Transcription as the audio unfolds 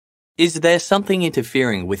Is there something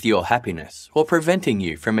interfering with your happiness or preventing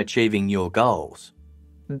you from achieving your goals?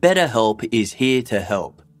 BetterHelp is here to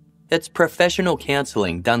help. It's professional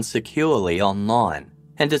counselling done securely online,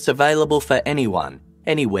 and it's available for anyone,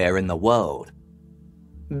 anywhere in the world.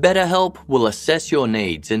 BetterHelp will assess your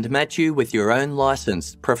needs and match you with your own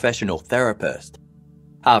licensed professional therapist.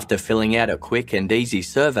 After filling out a quick and easy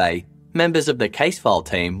survey, members of the Casefile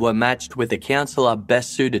team were matched with a counsellor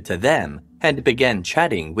best suited to them and began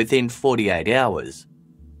chatting within 48 hours.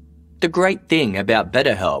 The great thing about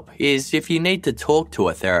BetterHelp is if you need to talk to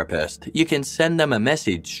a therapist, you can send them a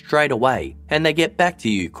message straight away and they get back to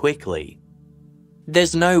you quickly.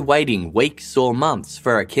 There's no waiting weeks or months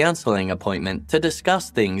for a counselling appointment to discuss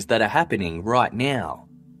things that are happening right now.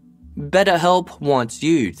 BetterHelp wants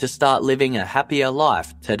you to start living a happier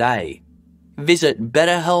life today. Visit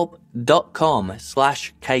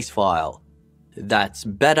betterhelp.com/casefile. That's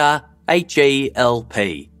better,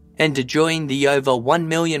 H-E-L-P, and to join the over 1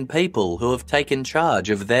 million people who have taken charge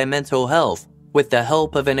of their mental health with the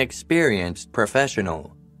help of an experienced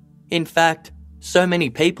professional. In fact, so many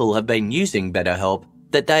people have been using BetterHelp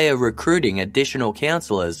that they are recruiting additional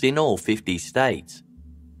counsellors in all 50 states.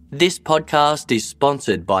 This podcast is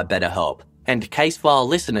sponsored by BetterHelp, and Casefile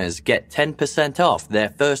listeners get 10% off their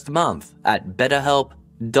first month at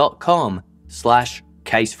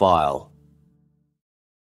betterhelp.com/casefile.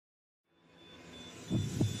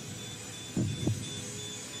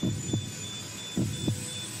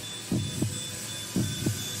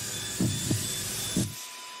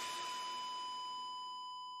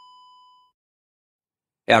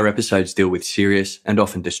 Our episodes deal with serious and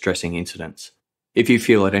often distressing incidents. If you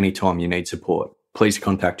feel at any time you need support, please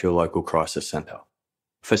contact your local crisis centre.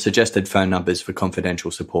 For suggested phone numbers for confidential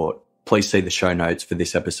support, please see the show notes for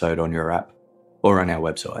this episode on your app or on our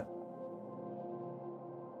website.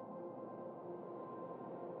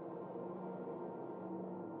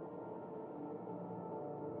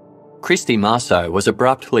 Christie Marceau was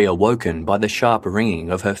abruptly awoken by the sharp ringing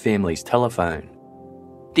of her family's telephone.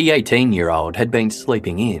 The 18-year-old had been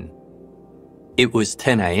sleeping in. It was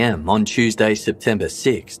 10 a.m. on Tuesday, September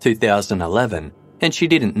 6, 2011, and she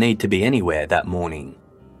didn't need to be anywhere that morning.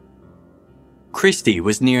 Christie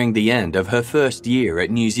was nearing the end of her first year at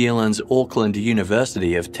New Zealand's Auckland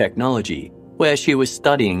University of Technology, where she was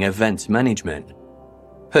studying events management.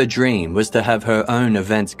 Her dream was to have her own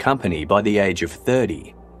events company by the age of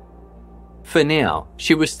 30. For now,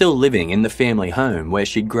 she was still living in the family home where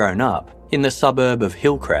she'd grown up, in the suburb of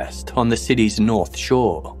Hillcrest on the city's North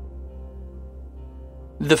Shore.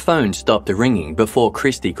 The phone stopped ringing before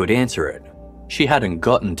Christie could answer it. She hadn't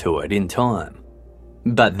gotten to it in time.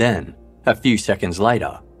 But then, a few seconds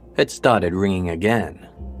later, it started ringing again.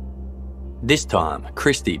 This time,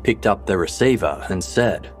 Christie picked up the receiver and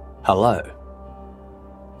said, "Hello."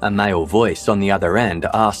 A male voice on the other end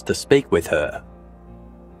asked to speak with her.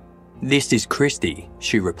 "This is Christie,"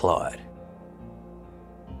 she replied.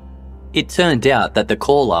 It turned out that the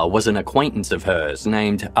caller was an acquaintance of hers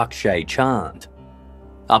named Akshay Chand.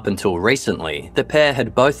 Up until recently, the pair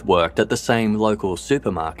had both worked at the same local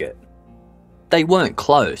supermarket. They weren't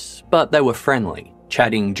close, but they were friendly,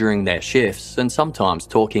 chatting during their shifts and sometimes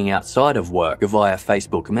talking outside of work via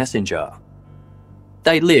Facebook Messenger.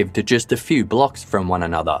 They lived just a few blocks from one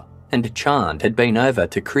another, and Chand had been over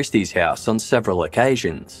to Christie's house on several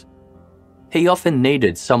occasions. He often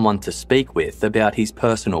needed someone to speak with about his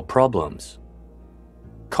personal problems.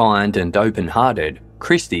 Kind and open-hearted,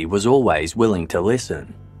 Christie was always willing to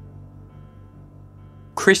listen.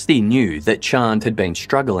 Christie knew that Chand had been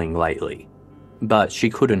struggling lately, but she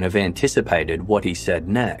couldn't have anticipated what he said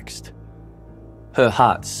next. Her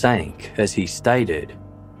heart sank as he stated,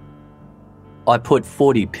 "I put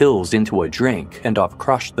 40 pills into a drink and I've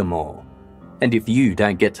crushed them all. And if you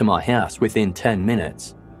don't get to my house within 10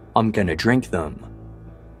 minutes, I'm gonna drink them."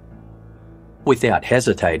 Without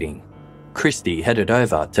hesitating, Christie headed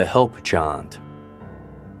over to help Chand.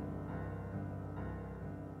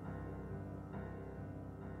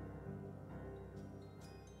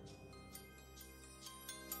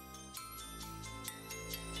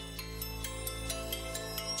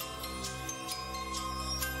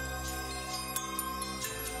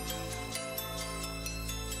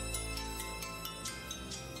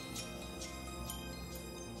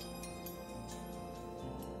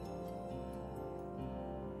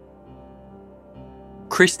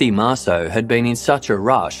 Christie Marceau had been in such a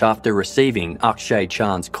rush after receiving Akshay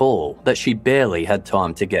Chand's call that she barely had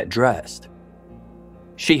time to get dressed.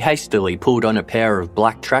 She hastily pulled on a pair of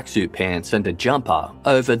black tracksuit pants and a jumper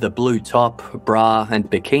over the blue top, bra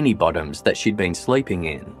and bikini bottoms that she'd been sleeping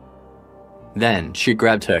in. Then she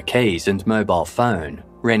grabbed her keys and mobile phone,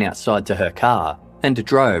 ran outside to her car, and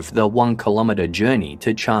drove the 1-kilometre journey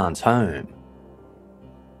to Chan's home.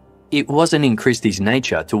 It wasn't in Christie's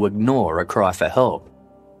nature to ignore a cry for help.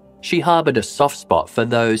 She harboured a soft spot for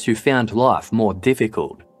those who found life more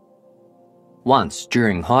difficult. Once,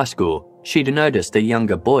 during high school, she'd noticed a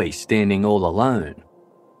younger boy standing all alone.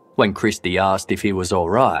 When Christie asked if he was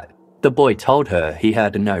alright, the boy told her he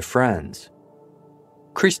had no friends.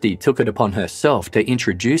 Christie took it upon herself to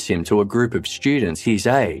introduce him to a group of students his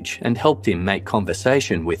age and helped him make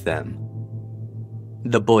conversation with them.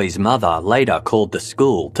 The boy's mother later called the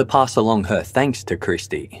school to pass along her thanks to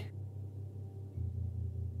Christie.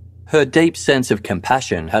 Her deep sense of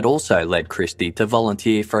compassion had also led Christie to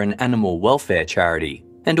volunteer for an animal welfare charity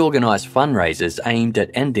and organise fundraisers aimed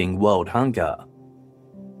at ending world hunger.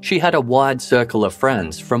 She had a wide circle of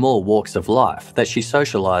friends from all walks of life that she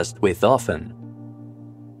socialised with often.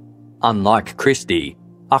 Unlike Christie,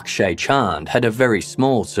 Akshay Chand had a very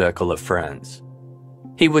small circle of friends.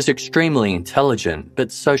 He was extremely intelligent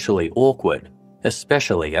but socially awkward,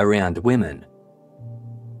 especially around women.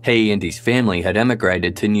 He and his family had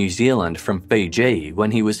emigrated to New Zealand from Fiji when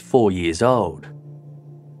he was 4 years old.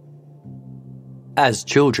 As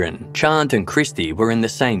children, Chand and Christie were in the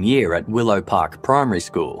same year at Willow Park Primary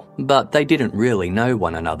School, but they didn't really know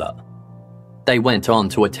one another. They went on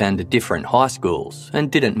to attend different high schools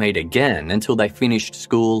and didn't meet again until they finished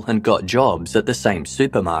school and got jobs at the same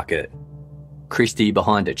supermarket. Christie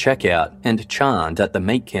behind a checkout and Chand at the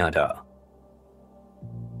meat counter.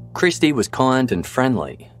 Christie was kind and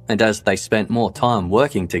friendly, and as they spent more time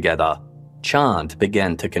working together, Chand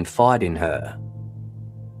began to confide in her.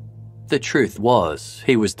 The truth was,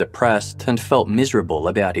 he was depressed and felt miserable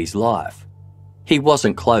about his life. He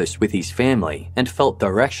wasn't close with his family and felt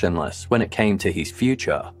directionless when it came to his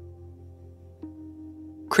future.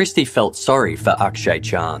 Christie felt sorry for Akshay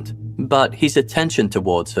Chand, but his attention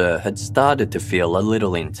towards her had started to feel a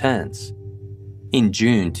little intense. In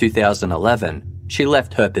June 2011, she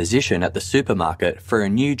left her position at the supermarket for a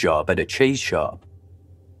new job at a cheese shop.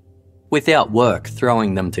 Without work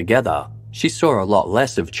throwing them together, she saw a lot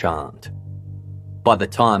less of Chand. By the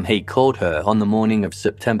time he called her on the morning of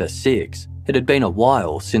September 6, it had been a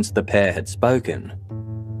while since the pair had spoken.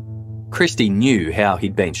 Christie knew how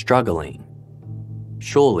he'd been struggling.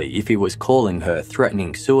 Surely if he was calling her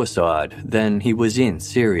threatening suicide, then he was in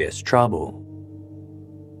serious trouble.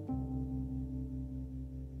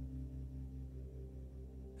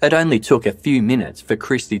 It only took a few minutes for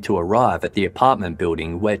Christie to arrive at the apartment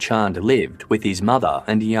building where Chand lived with his mother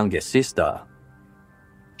and younger sister.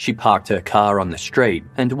 She parked her car on the street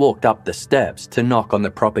and walked up the steps to knock on the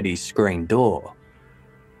property's screen door.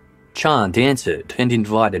 Chand answered and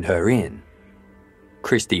invited her in.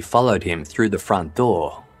 Christie followed him through the front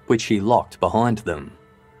door, which he locked behind them.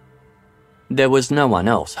 There was no one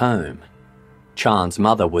else home. Chand's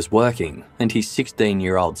mother was working and his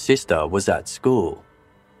 16-year-old sister was at school.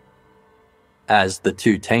 As the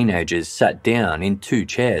two teenagers sat down in two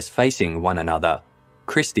chairs facing one another,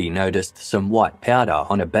 Christie noticed some white powder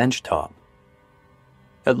on a bench top.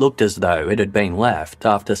 It looked as though it had been left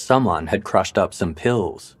after someone had crushed up some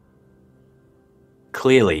pills.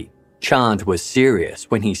 Clearly, Chand was serious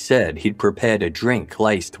when he said he'd prepared a drink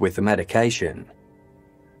laced with medication.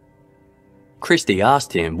 Christie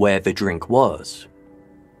asked him where the drink was.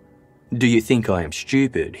 "Do you think I am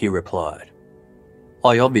stupid?" he replied.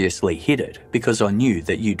 "I obviously hid it because I knew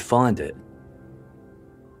that you'd find it."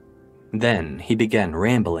 Then he began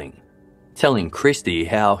rambling, telling Christie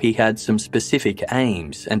how he had some specific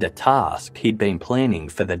aims and a task he'd been planning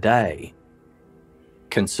for the day.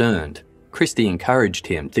 Concerned, Christie encouraged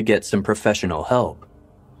him to get some professional help.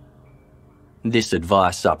 This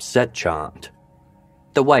advice upset Chand.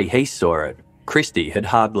 The way he saw it, Christie had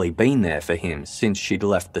hardly been there for him since she'd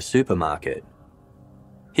left the supermarket.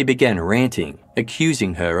 He began ranting,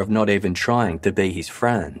 accusing her of not even trying to be his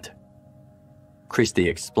friend. Christie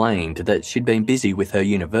explained that she'd been busy with her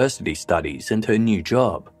university studies and her new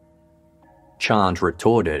job. Chand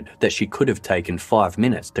retorted that she could have taken 5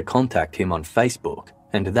 minutes to contact him on Facebook,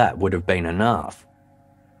 and that would have been enough.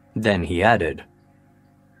 Then he added,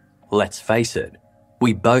 "Let's face it,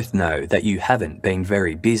 we both know that you haven't been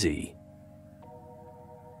very busy."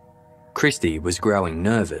 Christie was growing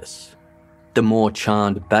nervous. The more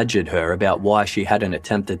Chand badgered her about why she hadn't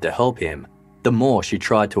attempted to help him, the more she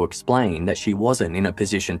tried to explain that she wasn't in a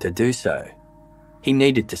position to do so. He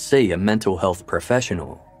needed to see a mental health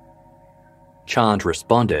professional. Chand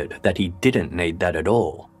responded that he didn't need that at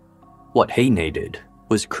all. What he needed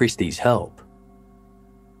was Christie's help.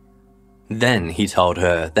 Then he told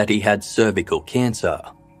her that he had cervical cancer.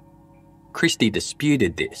 Christie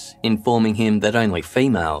disputed this, informing him that only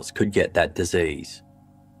females could get that disease.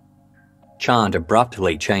 Chand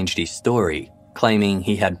abruptly changed his story, claiming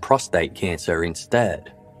he had prostate cancer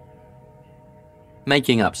instead.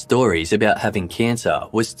 Making up stories about having cancer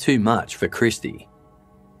was too much for Christie.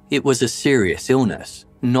 It was a serious illness,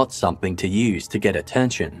 not something to use to get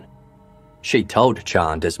attention. She told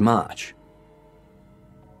Chand as much.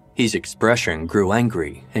 His expression grew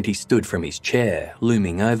angry and he stood from his chair,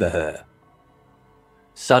 looming over her.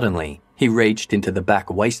 Suddenly, he reached into the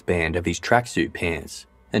back waistband of his tracksuit pants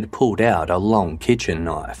and pulled out a long kitchen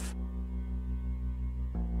knife.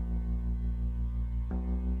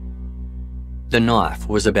 The knife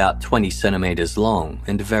was about 20 centimetres long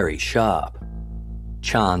and very sharp.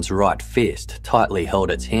 Chand's right fist tightly held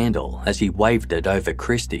its handle as he waved it over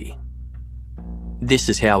Christie. "This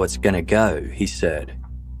is how it's gonna go," he said.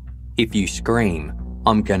 "If you scream,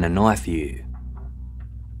 I'm gonna knife you."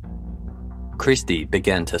 Christie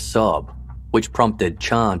began to sob, which prompted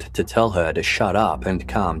Chand to tell her to shut up and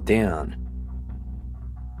calm down.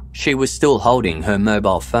 She was still holding her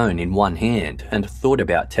mobile phone in one hand and thought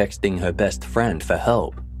about texting her best friend for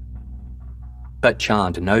help. But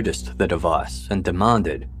Chand noticed the device and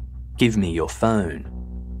demanded, "Give me your phone."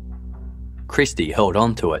 Christie held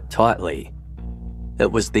onto it tightly.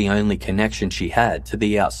 It was the only connection she had to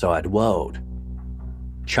the outside world.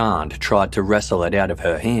 Chand tried to wrestle it out of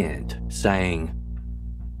her hand, saying,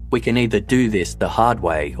 "We can either do this the hard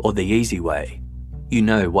way or the easy way. You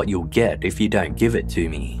know what you'll get if you don't give it to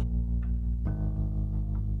me."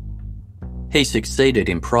 He succeeded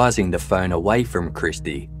in prizing the phone away from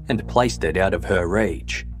Christie and placed it out of her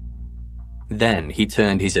reach. Then he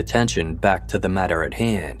turned his attention back to the matter at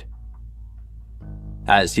hand.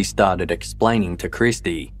 As he started explaining to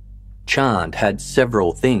Christie, Chand had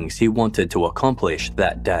several things he wanted to accomplish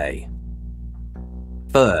that day.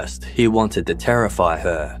 First, he wanted to terrify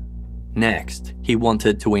her. Next, he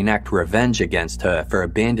wanted to enact revenge against her for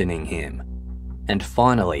abandoning him. And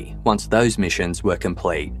finally, once those missions were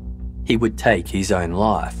complete, he would take his own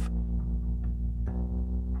life.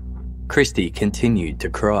 Christie continued to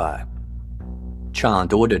cry.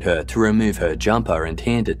 Chand ordered her to remove her jumper and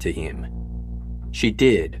hand it to him. She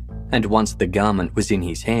did, and once the garment was in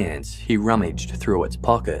his hands, he rummaged through its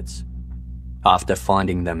pockets. After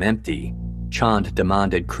finding them empty, Chand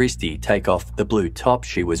demanded Christie take off the blue top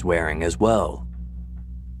she was wearing as well.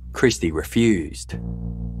 Christie refused.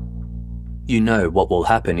 "You know what will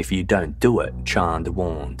happen if you don't do it," Chand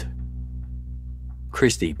warned.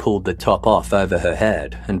 Christie pulled the top off over her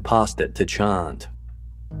head and passed it to Chand.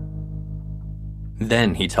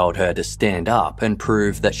 Then he told her to stand up and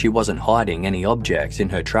prove that she wasn't hiding any objects in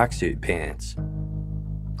her tracksuit pants.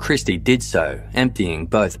 Christie did so, emptying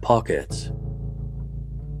both pockets.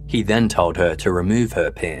 He then told her to remove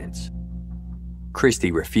her pants.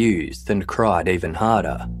 Christie refused and cried even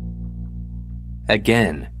harder.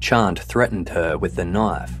 Again, Chand threatened her with the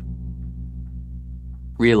knife.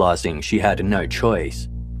 Realizing she had no choice,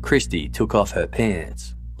 Christie took off her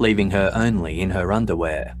pants, leaving her only in her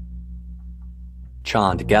underwear.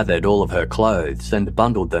 Chand gathered all of her clothes and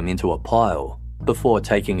bundled them into a pile before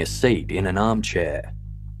taking a seat in an armchair.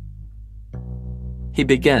 He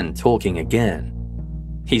began talking again.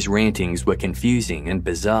 His rantings were confusing and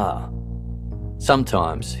bizarre.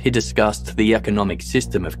 Sometimes he discussed the economic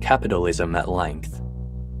system of capitalism at length.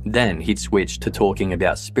 Then he'd switch to talking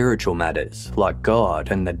about spiritual matters like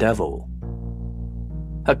God and the devil.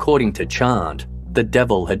 According to Chand, the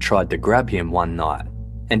devil had tried to grab him one night,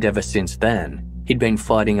 and ever since then, he'd been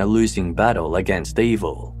fighting a losing battle against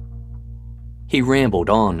evil. He rambled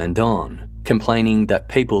on, complaining that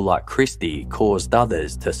people like Christie caused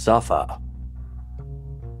others to suffer.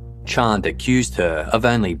 Chand accused her of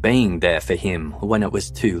only being there for him when it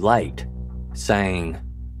was too late, saying,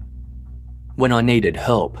 "When I needed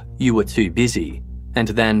help, you were too busy, and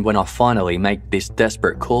then when I finally make this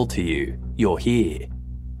desperate call to you, you're here."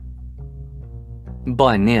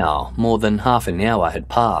 By now, more than half an hour had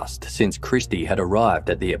passed since Christie had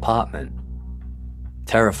arrived at the apartment.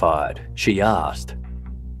 Terrified, she asked,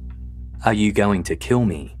 "Are you going to kill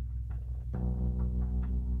me?"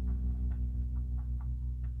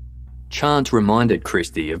 Chand reminded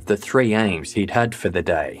Christie of the three aims he'd had for the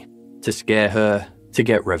day: to scare her, to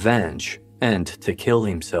get revenge, and to kill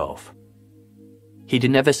himself. He'd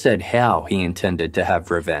never said how he intended to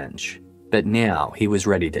have revenge, but now he was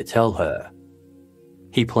ready to tell her.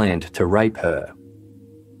 He planned to rape her.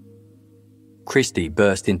 Christie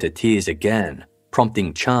burst into tears again,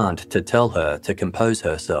 prompting Chand to tell her to compose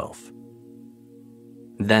herself.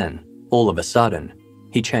 Then, all of a sudden,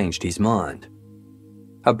 he changed his mind.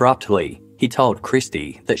 Abruptly, he told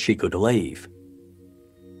Christie that she could leave.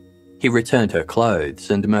 He returned her clothes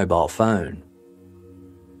and mobile phone.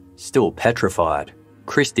 Still petrified,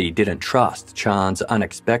 Christie didn't trust Chan's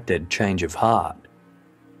unexpected change of heart.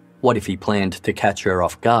 What if he planned to catch her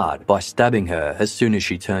off guard by stabbing her as soon as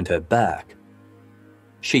she turned her back?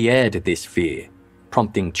 She aired this fear,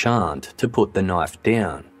 prompting Chan to put the knife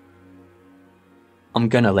down. "I'm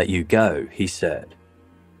gonna let you go," he said.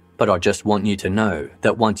 "But I just want you to know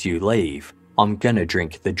that once you leave, I'm gonna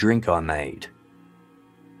drink the drink I made."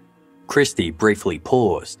 Christie briefly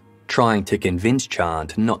paused, trying to convince Chan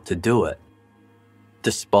not to do it.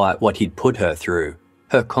 Despite what he'd put her through,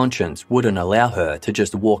 her conscience wouldn't allow her to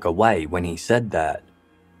just walk away when he said that.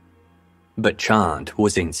 But Chan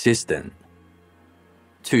was insistent.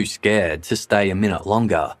 Too scared to stay a minute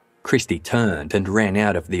longer, Christie turned and ran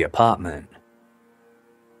out of the apartment.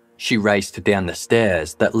 She raced down the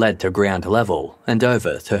stairs that led to ground level and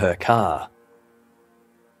over to her car.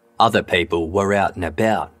 Other people were out and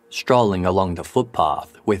about, strolling along the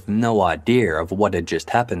footpath with no idea of what had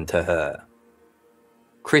just happened to her.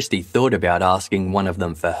 Christie thought about asking one of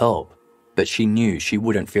them for help, but she knew she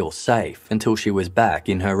wouldn't feel safe until she was back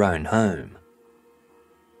in her own home.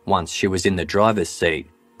 Once she was in the driver's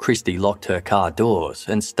seat, Christie locked her car doors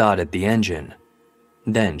and started the engine.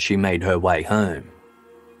 Then she made her way home.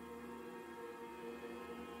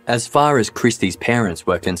 As far as Christie's parents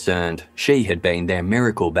were concerned, she had been their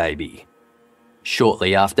miracle baby.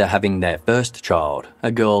 Shortly after having their first child,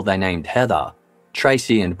 a girl they named Heather,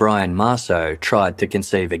 Tracy and Brian Marceau tried to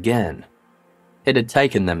conceive again. It had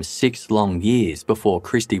taken them 6 long years before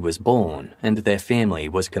Christie was born and their family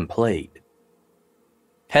was complete.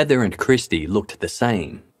 Heather and Christie looked the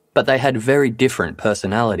same, but they had very different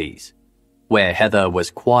personalities. Where Heather was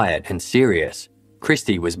quiet and serious,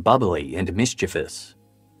 Christie was bubbly and mischievous.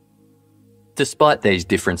 Despite these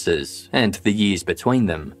differences and the years between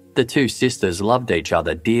them, the two sisters loved each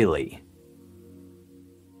other dearly.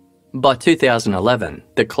 By 2011,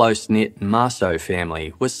 the close-knit Marceau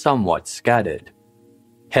family was somewhat scattered.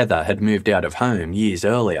 Heather had moved out of home years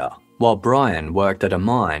earlier, while Brian worked at a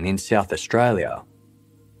mine in South Australia.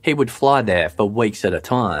 He would fly there for weeks at a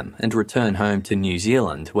time and return home to New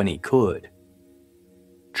Zealand when he could.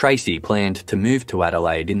 Tracy planned to move to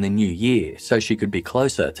Adelaide in the new year so she could be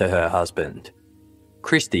closer to her husband.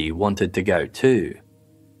 Christie wanted to go too.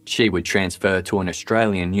 She would transfer to an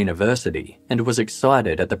Australian university and was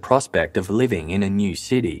excited at the prospect of living in a new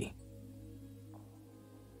city.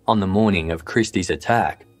 On the morning of Christie's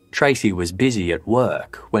attack, Tracy was busy at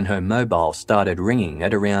work when her mobile started ringing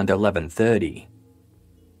at around 11:30.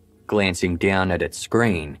 Glancing down at its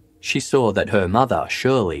screen, she saw that her mother,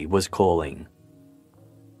 Shirley, was calling.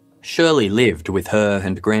 Shirley lived with her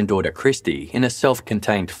and granddaughter Christie in a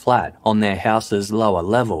self-contained flat on their house's lower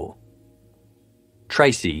level.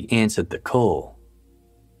 Tracy answered the call.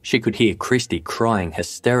 She could hear Christie crying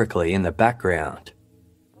hysterically in the background.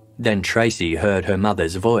 Then Tracy heard her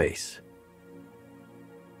mother's voice.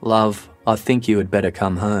 "Love, I think you had better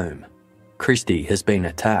come home. Christie has been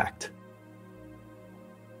attacked."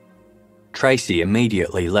 Tracy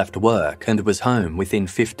immediately left work and was home within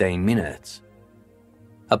 15 minutes.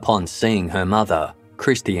 Upon seeing her mother,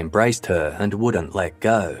 Christie embraced her and wouldn't let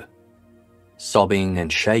go. Sobbing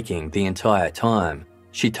and shaking the entire time,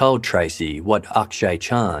 she told Tracy what Akshay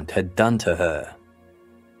Chand had done to her.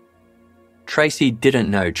 Tracy didn't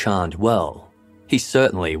know Chand well. He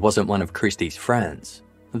certainly wasn't one of Christie's friends,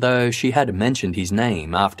 though she had mentioned his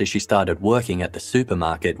name after she started working at the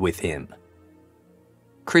supermarket with him.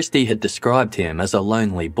 Christie had described him as a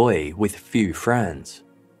lonely boy with few friends.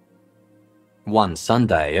 One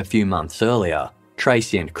Sunday a few months earlier,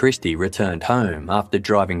 Tracy and Christie returned home after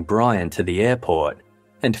driving Brian to the airport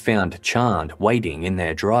and found Chand waiting in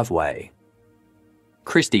their driveway.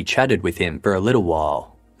 Christie chatted with him for a little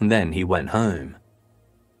while, and then he went home.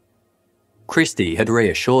 Christie had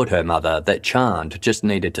reassured her mother that Chand just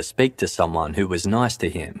needed to speak to someone who was nice to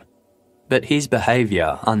him, but his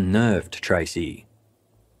behaviour unnerved Tracy.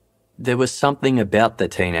 There was something about the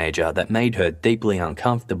teenager that made her deeply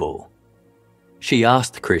uncomfortable. She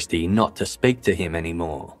asked Christie not to speak to him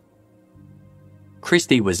anymore.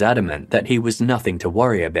 Christie was adamant that he was nothing to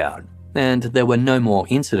worry about, and there were no more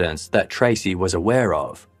incidents that Tracy was aware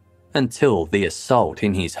of, until the assault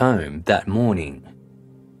in his home that morning.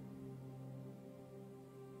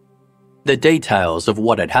 The details of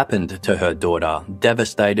what had happened to her daughter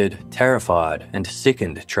devastated, terrified, and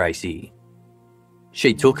sickened Tracy.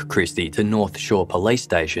 She took Christie to North Shore Police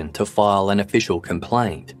Station to file an official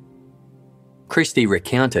complaint. Christie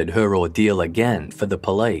recounted her ordeal again for the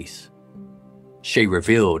police. She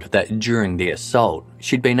revealed that during the assault,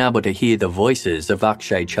 she'd been able to hear the voices of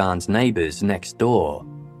Akshay Chand's neighbours next door.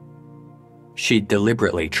 She'd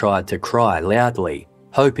deliberately tried to cry loudly,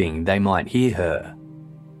 hoping they might hear her.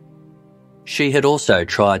 She had also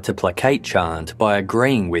tried to placate Chand by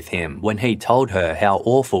agreeing with him when he told her how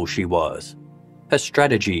awful she was, a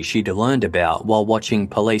strategy she'd learned about while watching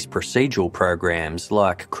police procedural programs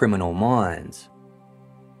like Criminal Minds.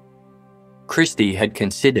 Christie had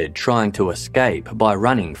considered trying to escape by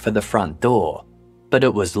running for the front door, but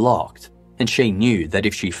it was locked, and she knew that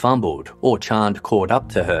if she fumbled or Chand caught up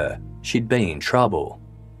to her, she'd be in trouble.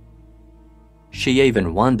 She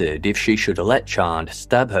even wondered if she should let Chand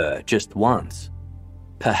stab her just once.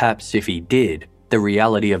 Perhaps if he did, the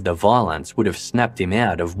reality of the violence would have snapped him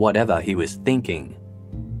out of whatever he was thinking.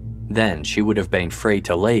 Then she would have been free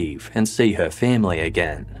to leave and see her family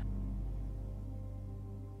again.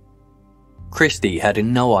 Christie had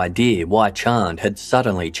no idea why Chand had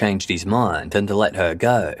suddenly changed his mind and let her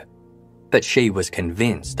go, but she was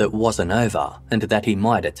convinced it wasn't over and that he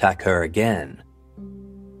might attack her again.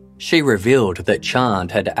 She revealed that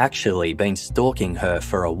Chand had actually been stalking her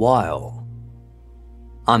for a while.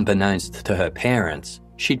 Unbeknownst to her parents,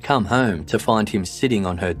 she'd come home to find him sitting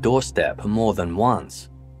on her doorstep more than once.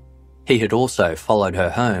 He had also followed her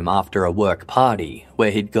home after a work party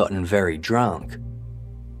where he'd gotten very drunk.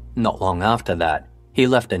 Not long after that, he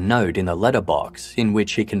left a note in the letterbox in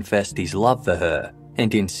which he confessed his love for her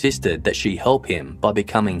and insisted that she help him by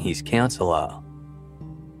becoming his counsellor.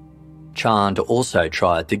 Chand also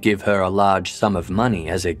tried to give her a large sum of money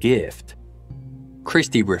as a gift.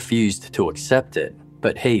 Christie refused to accept it,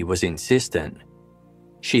 but he was insistent.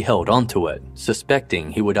 She held on to it,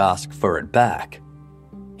 suspecting he would ask for it back.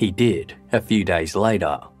 He did, a few days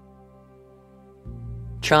later.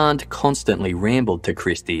 Chand constantly rambled to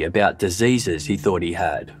Christie about diseases he thought he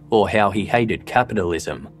had, or how he hated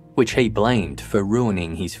capitalism, which he blamed for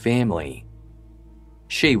ruining his family.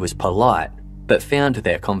 She was polite, but found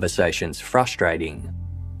their conversations frustrating.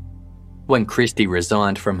 When Christie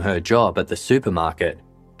resigned from her job at the supermarket,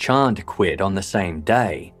 Chand quit on the same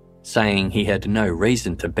day, saying he had no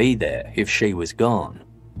reason to be there if she was gone.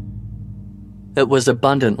 It was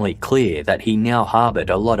abundantly clear that he now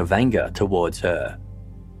harboured a lot of anger towards her.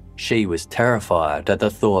 She was terrified at the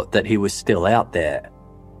thought that he was still out there.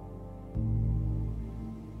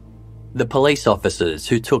 The police officers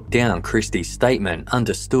who took down Christie's statement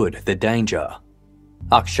understood the danger.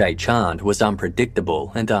 Akshay Chand was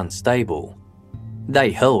unpredictable and unstable.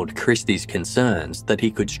 They held Christie's concerns that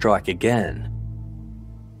he could strike again.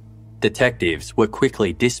 Detectives were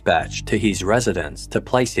quickly dispatched to his residence to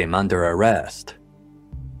place him under arrest.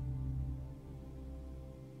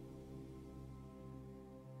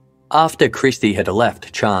 After Christie had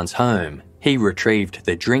left Chand's home, he retrieved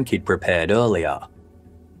the drink he'd prepared earlier.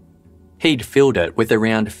 He'd filled it with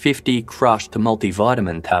around 50 crushed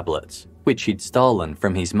multivitamin tablets, which he'd stolen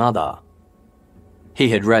from his mother. He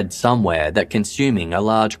had read somewhere that consuming a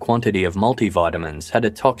large quantity of multivitamins had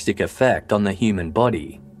a toxic effect on the human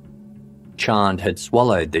body. Chand had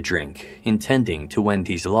swallowed the drink, intending to end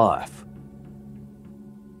his life.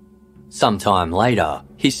 Sometime later,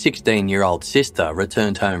 his 16-year-old sister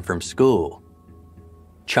returned home from school.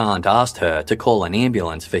 Chand asked her to call an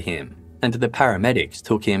ambulance for him, and the paramedics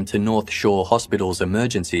took him to North Shore Hospital's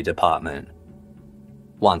emergency department.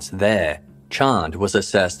 Once there, Chand was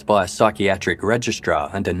assessed by a psychiatric registrar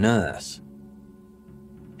and a nurse.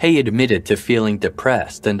 He admitted to feeling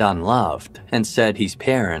depressed and unloved and said his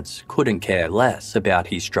parents couldn't care less about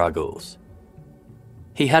his struggles.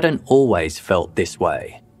 He hadn't always felt this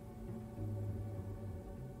way.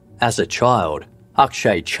 As a child,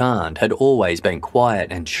 Akshay Chand had always been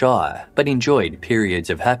quiet and shy but enjoyed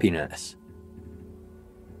periods of happiness.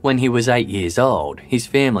 When he was 8 years old, his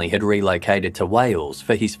family had relocated to Wales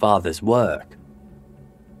for his father's work.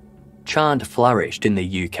 Chand flourished in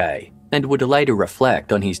the UK and would later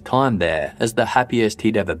reflect on his time there as the happiest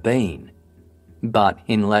he'd ever been. But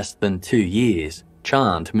in less than 2 years,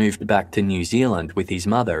 Chand moved back to New Zealand with his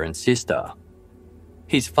mother and sister.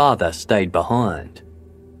 His father stayed behind.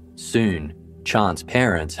 Soon, Chand's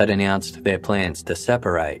parents had announced their plans to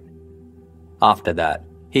separate. After that,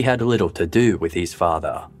 he had little to do with his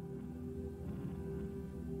father.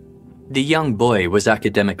 The young boy was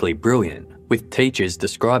academically brilliant, with teachers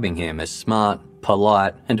describing him as smart,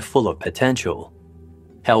 polite, and full of potential.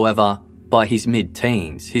 However, by his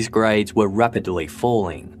mid-teens, his grades were rapidly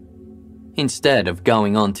falling. Instead of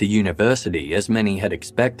going on to university as many had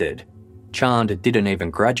expected, Chand didn't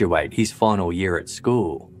even graduate his final year at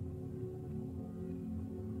school.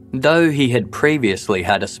 Though he had previously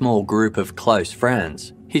had a small group of close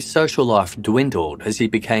friends, his social life dwindled as he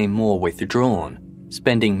became more withdrawn,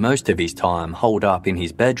 spending most of his time holed up in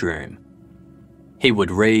his bedroom. He would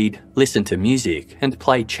read, listen to music, and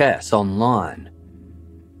play chess online.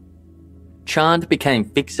 Chand became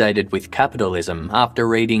fixated with capitalism after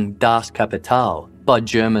reading Das Kapital by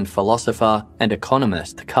German philosopher and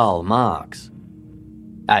economist Karl Marx.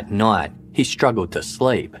 At night, he struggled to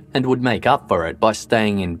sleep and would make up for it by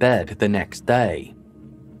staying in bed the next day.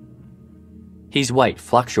 His weight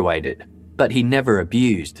fluctuated, but he never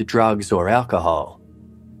abused drugs or alcohol.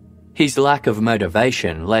 His lack of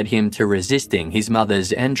motivation led him to resisting his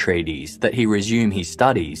mother's entreaties that he resume his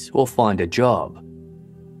studies or find a job.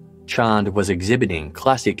 Chand was exhibiting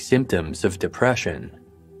classic symptoms of depression.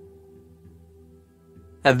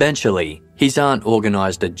 Eventually, his aunt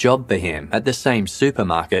organised a job for him at the same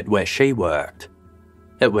supermarket where she worked.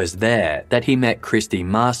 It was there that he met Christie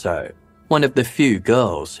Marceau, one of the few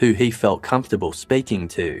girls who he felt comfortable speaking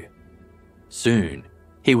to. Soon,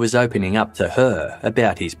 he was opening up to her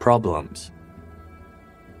about his problems.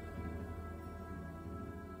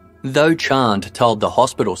 Though Chand told the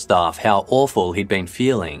hospital staff how awful he'd been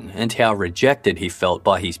feeling and how rejected he felt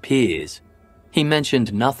by his peers, he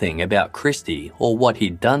mentioned nothing about Christie or what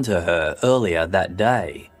he'd done to her earlier that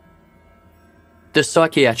day. The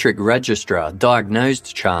psychiatric registrar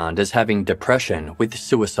diagnosed Chand as having depression with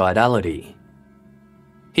suicidality.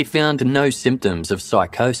 He found no symptoms of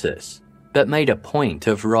psychosis, but made a point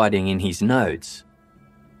of writing in his notes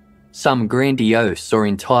some grandiose or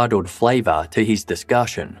entitled flavour to his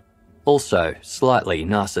discussion, also slightly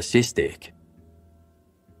narcissistic.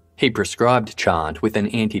 He prescribed Chand with an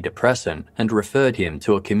antidepressant and referred him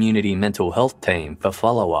to a community mental health team for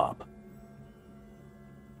follow-up.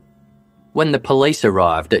 When the police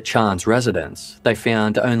arrived at Chand's residence, they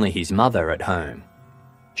found only his mother at home.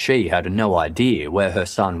 She had no idea where her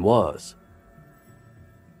son was.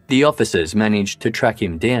 The officers managed to track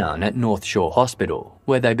him down at North Shore Hospital,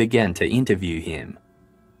 where they began to interview him.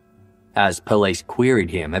 As police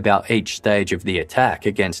queried him about each stage of the attack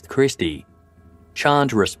against Christie,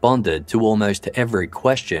 Chand responded to almost every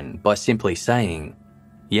question by simply saying,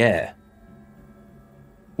 "Yeah."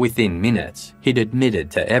 Within minutes, he'd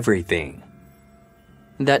admitted to everything.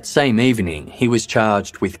 That same evening, he was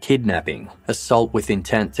charged with kidnapping, assault with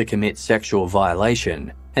intent to commit sexual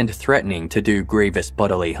violation, and threatening to do grievous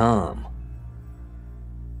bodily harm.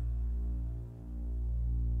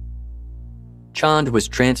 Chand was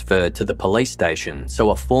transferred to the police station so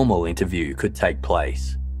a formal interview could take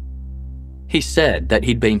place. He said that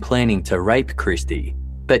he'd been planning to rape Christie,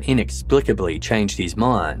 but inexplicably changed his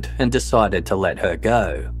mind and decided to let her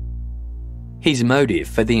go. His motive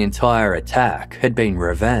for the entire attack had been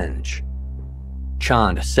revenge.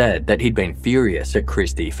 Chand said that he'd been furious at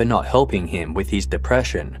Christie for not helping him with his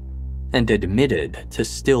depression, and admitted to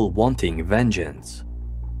still wanting vengeance.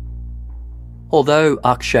 Although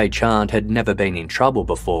Akshay Chand had never been in trouble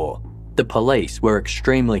before, the police were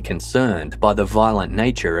extremely concerned by the violent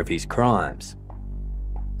nature of his crimes.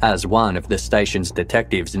 As one of the station's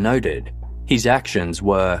detectives noted, his actions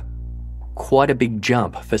were quite a big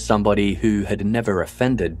jump for somebody who had never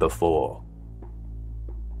offended before.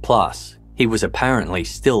 Plus, he was apparently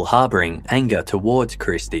still harbouring anger towards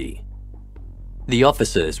Christie. The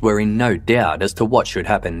officers were in no doubt as to what should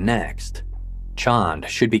happen next. Chand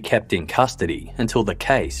should be kept in custody until the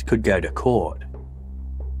case could go to court.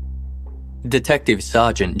 Detective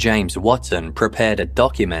Sergeant James Watson prepared a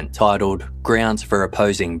document titled Grounds for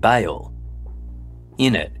Opposing Bail.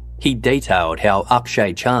 In it, he detailed how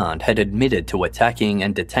Akshay Chand had admitted to attacking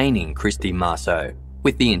and detaining Christie Marceau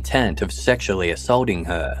with the intent of sexually assaulting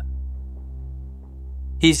her.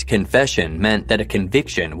 His confession meant that a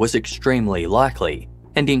conviction was extremely likely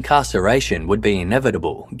and incarceration would be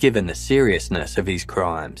inevitable given the seriousness of his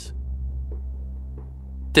crimes.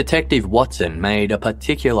 Detective Watson made a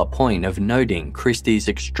particular point of noting Christie's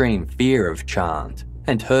extreme fear of Chand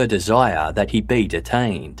and her desire that he be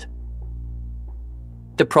detained.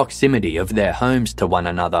 The proximity of their homes to one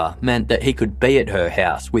another meant that he could be at her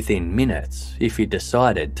house within minutes if he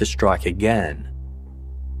decided to strike again.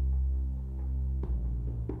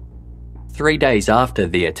 3 days after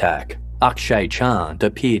the attack, Akshay Chand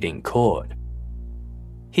appeared in court.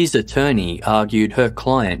 His attorney argued her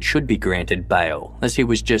client should be granted bail as he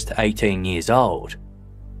was just 18 years old.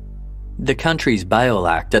 The country's Bail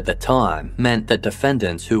Act at the time meant that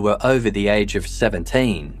defendants who were over the age of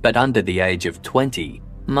 17 but under the age of 20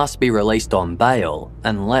 must be released on bail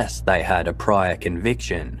unless they had a prior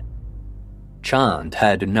conviction. Chand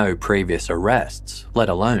had no previous arrests, let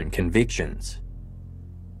alone convictions.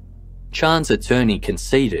 Chand's attorney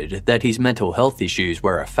conceded that his mental health issues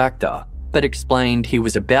were a factor, but explained he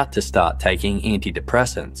was about to start taking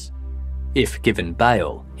antidepressants. If given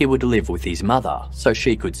bail, he would live with his mother so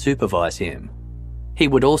she could supervise him. He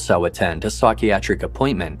would also attend a psychiatric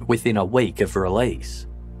appointment within a week of release.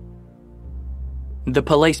 The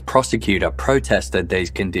police prosecutor protested these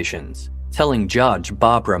conditions, telling Judge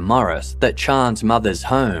Barbara Morris that Chan's mother's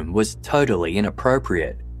home was totally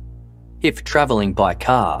inappropriate. If travelling by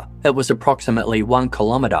car, it was approximately 1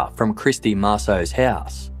 kilometre from Christie Marceau's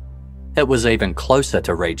house. It was even closer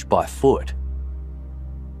to reach by foot.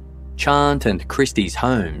 Chant and Christie's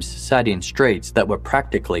homes sat in streets that were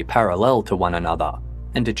practically parallel to one another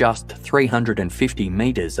and just 350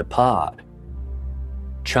 metres apart.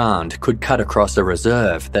 Chant could cut across a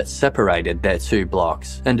reserve that separated their 2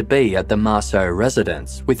 blocks and be at the Marceau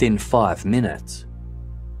residence within 5 minutes.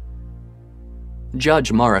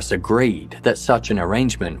 Judge Morris agreed that such an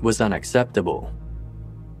arrangement was unacceptable.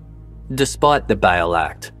 Despite the Bail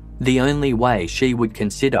Act, the only way she would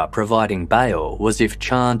consider providing bail was if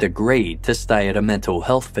Chant agreed to stay at a mental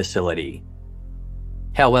health facility.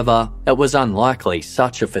 However, it was unlikely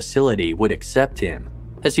such a facility would accept him,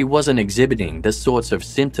 as he wasn't exhibiting the sorts of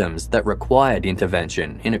symptoms that required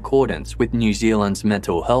intervention in accordance with New Zealand's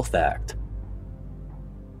Mental Health Act.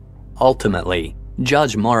 Ultimately,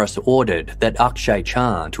 Judge Morris ordered that Akshay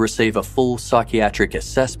Chand receive a full psychiatric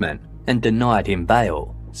assessment and denied him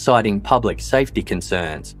bail, citing public safety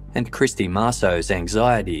concerns and Christie Marceau's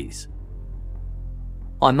anxieties.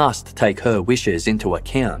 "I must take her wishes into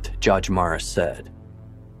account," Judge Morris said.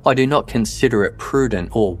 "I do not consider it prudent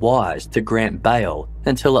or wise to grant bail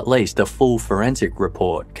until at least a full forensic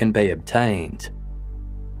report can be obtained."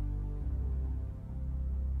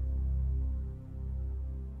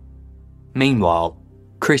 Meanwhile,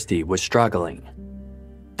 Christie was struggling.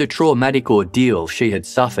 The traumatic ordeal she had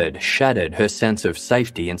suffered shattered her sense of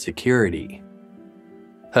safety and security.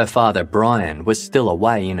 Her father Brian was still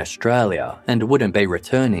away in Australia and wouldn't be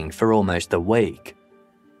returning for almost a week.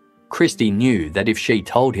 Christie knew that if she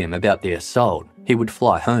told him about the assault, he would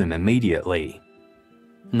fly home immediately.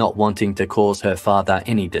 Not wanting to cause her father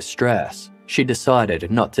any distress, she decided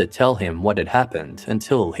not to tell him what had happened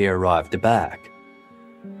until he arrived back.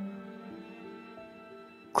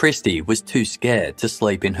 Christie was too scared to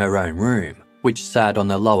sleep in her own room, which sat on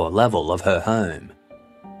the lower level of her home.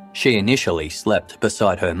 She initially slept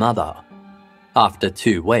beside her mother. After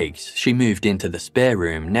 2 weeks, she moved into the spare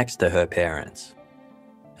room next to her parents.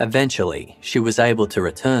 Eventually, she was able to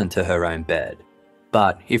return to her own bed,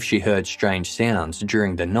 but if she heard strange sounds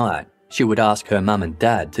during the night, she would ask her mum and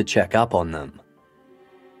dad to check up on them.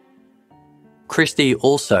 Christie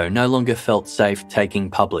also no longer felt safe taking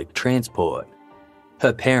public transport.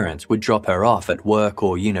 Her parents would drop her off at work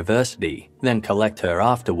or university, then collect her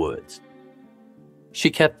afterwards. She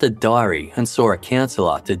kept a diary and saw a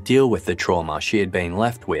counsellor to deal with the trauma she had been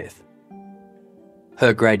left with.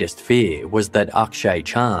 Her greatest fear was that Akshay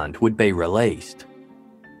Chand would be released.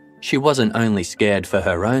 She wasn't only scared for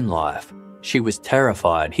her own life, she was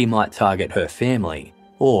terrified he might target her family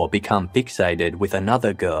or become fixated with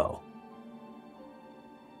another girl.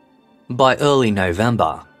 By early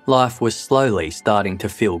November, life was slowly starting to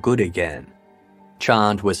feel good again.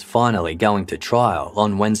 Chand was finally going to trial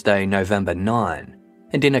on Wednesday, November 9,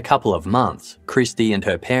 and in a couple of months, Christie and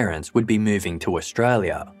her parents would be moving to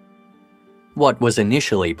Australia. What was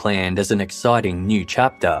initially planned as an exciting new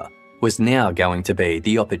chapter was now going to be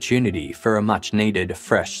the opportunity for a much-needed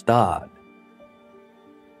fresh start.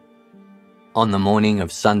 On the morning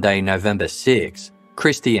of Sunday, November 6,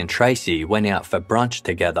 Christie and Tracy went out for brunch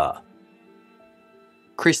together.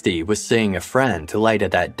 Christie was seeing a friend later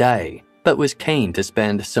that day, but was keen to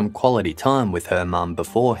spend some quality time with her mum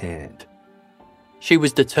beforehand. She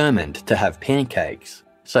was determined to have pancakes,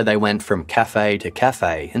 so they went from cafe to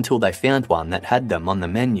cafe until they found one that had them on the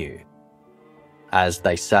menu. As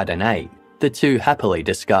they sat and ate, the two happily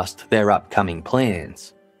discussed their upcoming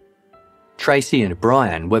plans. Tracy and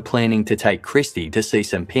Brian were planning to take Christie to see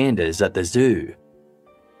some pandas at the zoo.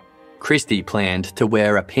 Christie planned to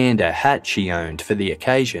wear a panda hat she owned for the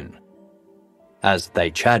occasion. As they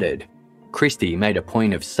chatted, Christie made a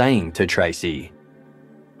point of saying to Tracy,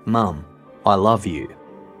 "Mum, I love you."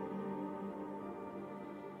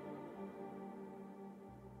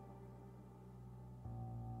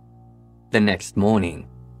 The next morning,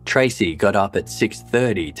 Tracy got up at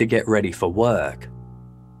 6:30 to get ready for work.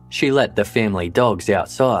 She let the family dogs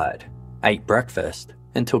outside, ate breakfast,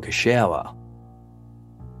 and took a shower.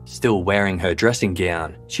 Still wearing her dressing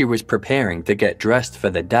gown, she was preparing to get dressed for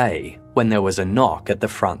the day when there was a knock at the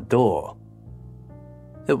front door.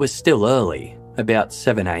 It was still early, about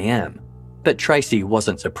 7 a.m, but Tracy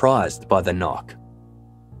wasn't surprised by the knock.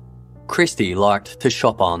 Christie liked to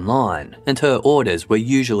shop online, and her orders were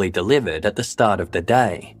usually delivered at the start of the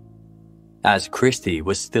day. As Christie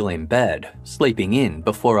was still in bed, sleeping in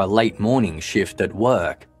before a late morning shift at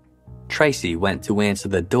work, Tracy went to answer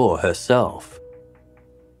the door herself.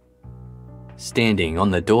 Standing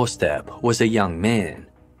on the doorstep was a young man.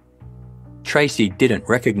 Tracy didn't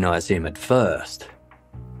recognise him at first.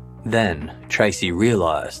 Then Tracy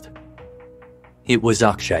realised. It was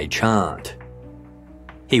Akshay Chand.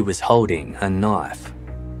 He was holding a knife.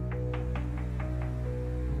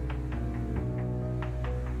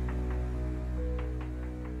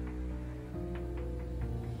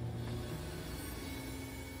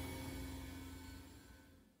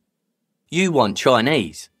 You want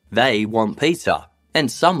Chinese, they want pizza, and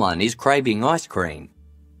someone is craving ice cream.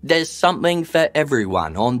 There's something for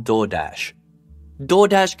everyone on DoorDash.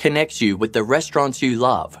 DoorDash connects you with the restaurants you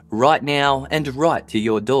love right now and right to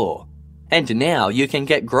your door. And now you can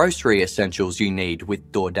get grocery essentials you need with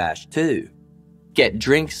DoorDash too. Get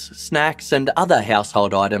drinks, snacks and other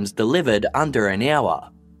household items delivered under an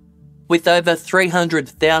hour. With over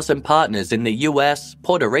 300,000 partners in the US,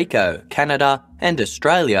 Puerto Rico, Canada and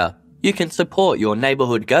Australia, you can support your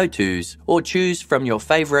neighbourhood go-tos or choose from your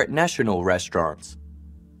favourite national restaurants.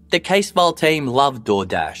 The Casefile team love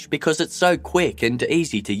DoorDash because it's so quick and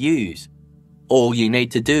easy to use. All you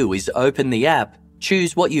need to do is open the app,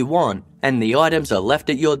 choose what you want, and the items are left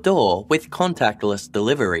at your door with contactless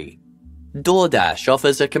delivery. DoorDash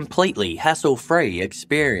offers a completely hassle-free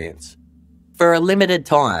experience. For a limited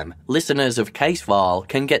time, listeners of Casefile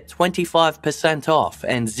can get 25% off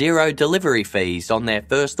and zero delivery fees on their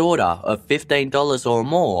first order of $15 or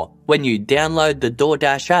more when you download the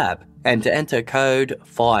DoorDash app and enter code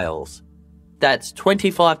FILES. That's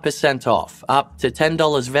 25% off up to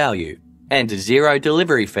 $10 value and zero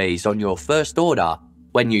delivery fees on your first order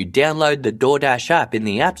when you download the DoorDash app in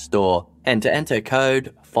the App Store and enter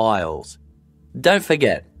code FILES. Don't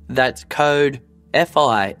forget, that's code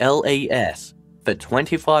FILES for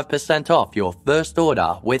 25% off your first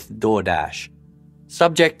order with DoorDash.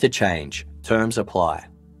 Subject to change. Terms apply.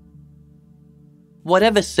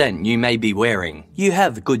 Whatever scent you may be wearing, you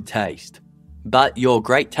have good taste. But your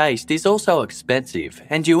great taste is also expensive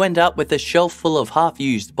and you end up with a shelf full of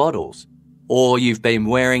half-used bottles. Or you've been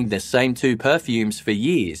wearing the same two perfumes for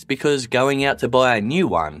years because going out to buy a new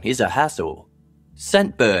one is a hassle.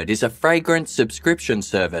 Scentbird is a fragrance subscription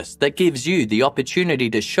service that gives you the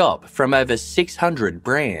opportunity to shop from over 600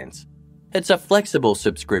 brands. It's a flexible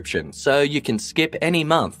subscription, so you can skip any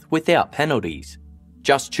month without penalties.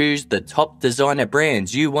 Just choose the top designer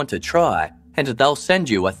brands you want to try, and they'll send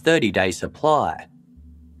you a 30-day supply.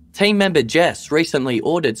 Team member Jess recently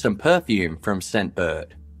ordered some perfume from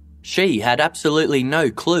Scentbird. She had absolutely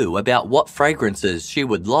no clue about what fragrances she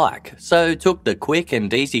would like, so took the quick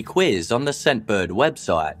and easy quiz on the Scentbird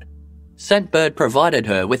website. Scentbird provided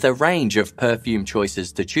her with a range of perfume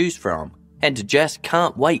choices to choose from, and Jess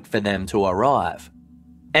can't wait for them to arrive.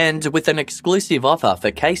 And with an exclusive offer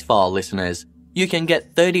for Casefile listeners, you can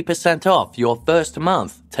get 30% off your first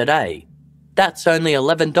month today. That's only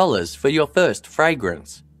 $11 for your first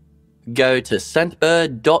fragrance. Go to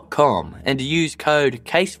scentbird.com and use code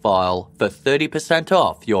CASEFILE for 30%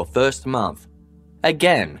 off your first month.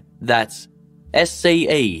 Again, that's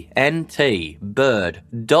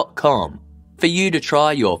scentbird.com for you to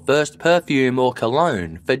try your first perfume or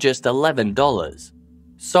cologne for just $11.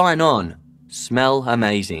 Sign on, smell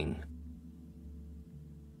amazing.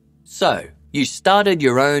 So, you started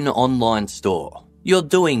your own online store. You're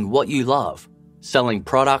doing what you love, selling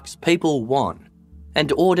products people want. And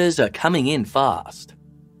orders are coming in fast.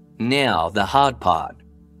 Now the hard part,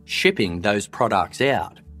 shipping those products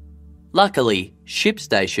out. Luckily,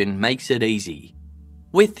 ShipStation makes it easy.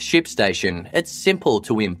 With ShipStation, it's simple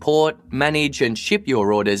to import, manage and ship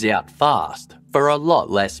your orders out fast for a lot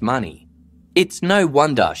less money. It's no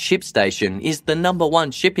wonder ShipStation is the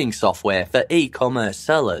 #1 shipping software for e-commerce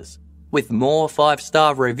sellers, with more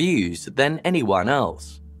 5-star reviews than anyone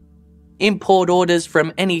else. Import orders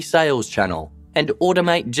from any sales channel and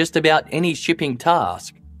automate just about any shipping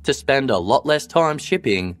task to spend a lot less time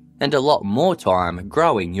shipping and a lot more time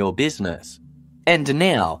growing your business. And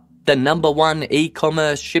now, the #1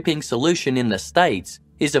 e-commerce shipping solution in the States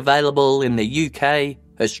is available in the UK,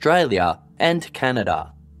 Australia, and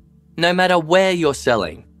Canada. No matter where you're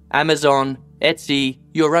selling, Amazon, Etsy,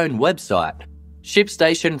 your own website,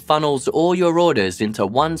 ShipStation funnels all your orders into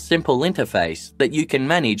one simple interface that you can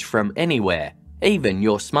manage from anywhere, even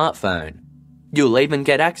your smartphone. You'll even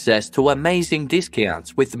get access to amazing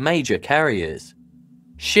discounts with major carriers.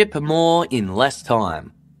 Ship more in less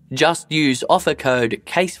time. Just use offer code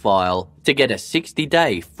Casefile to get a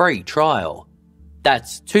 60-day free trial.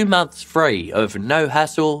 That's 2 months free of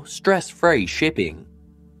no-hassle, stress-free shipping.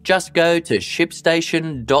 Just go to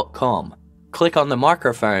ShipStation.com, click on the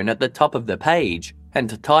microphone at the top of the page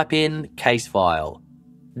and type in Casefile.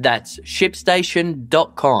 That's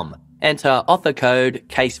ShipStation.com. Enter offer code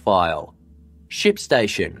Casefile.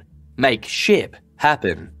 ShipStation. Make ship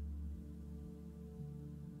happen.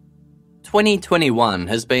 2021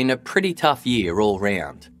 has been a pretty tough year all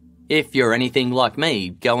round. If you're anything like me,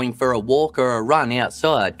 going for a walk or a run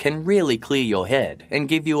outside can really clear your head and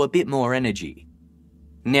give you a bit more energy.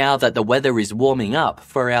 Now that the weather is warming up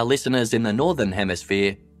for our listeners in the Northern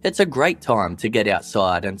Hemisphere, it's a great time to get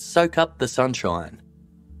outside and soak up the sunshine.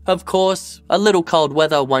 Of course, a little cold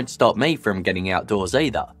weather won't stop me from getting outdoors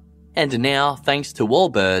either. And now, thanks to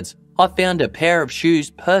Allbirds, I found a pair of shoes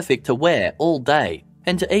perfect to wear all day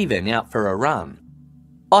and even out for a run.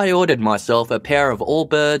 I ordered myself a pair of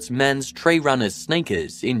Allbirds men's Tree Runners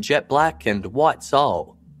sneakers in jet black and white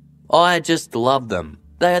sole. I just love them.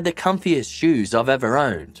 They are the comfiest shoes I've ever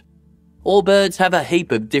owned. Allbirds have a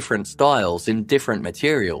heap of different styles in different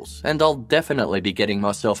materials, and I'll definitely be getting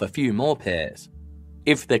myself a few more pairs.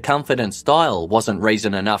 If the comfort and style wasn't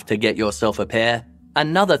reason enough to get yourself a pair,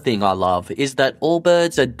 another thing I love is that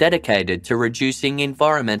Allbirds are dedicated to reducing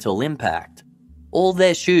environmental impact. All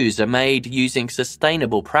their shoes are made using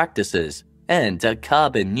sustainable practices and are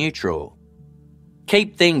carbon neutral.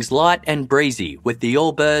 Keep things light and breezy with the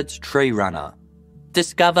Allbirds Tree Runner.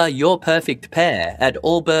 Discover your perfect pair at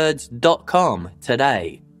allbirds.com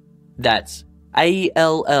today. That's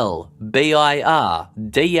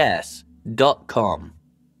ALLBIRDS.com.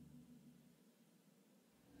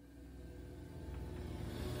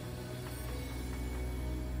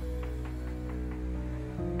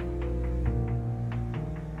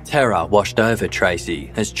 Terror washed over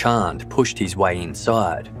Tracy as Chand pushed his way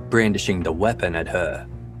inside, brandishing the weapon at her.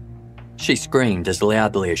 She screamed as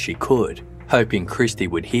loudly as she could, hoping Christie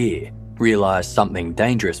would hear, realise something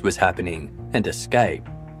dangerous was happening, and escape.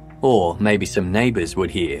 Or maybe some neighbours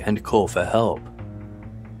would hear and call for help.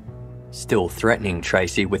 Still threatening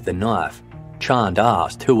Tracy with the knife, Chand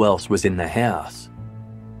asked who else was in the house.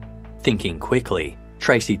 Thinking quickly,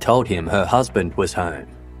 Tracy told him her husband was home.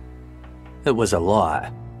 It was a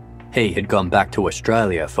lie. He had gone back to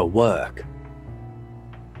Australia for work.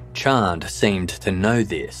 Chand seemed to know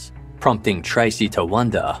this, prompting Tracy to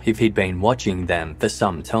wonder if he'd been watching them for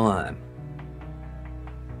some time.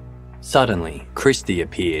 Suddenly, Christie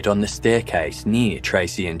appeared on the staircase near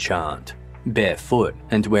Tracy and Chand, barefoot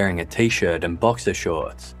and wearing a t-shirt and boxer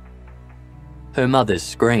shorts. Her mother's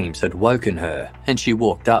screams had woken her, and she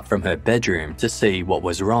walked up from her bedroom to see what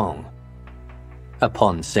was wrong.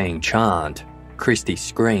 Upon seeing Chand, Christie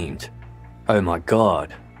screamed, "Oh my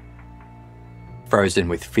God." Frozen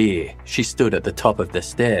with fear, she stood at the top of the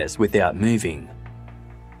stairs without moving.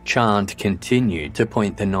 Chand continued to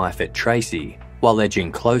point the knife at Tracy while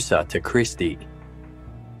edging closer to Christie.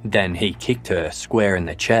 Then he kicked her square in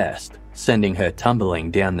the chest, sending her tumbling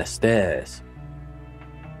down the stairs.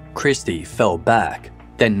 Christie fell back,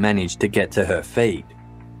 then managed to get to her feet.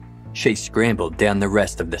 She scrambled down the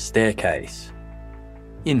rest of the staircase.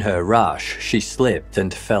 In her rush, she slipped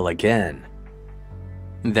and fell again.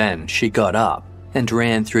 Then she got up and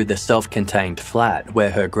ran through the self-contained flat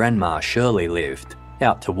where her grandma Shirley lived,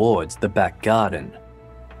 out towards the back garden.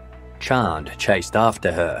 Chand chased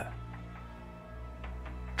after her.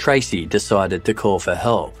 Tracy decided to call for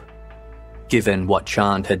help. Given what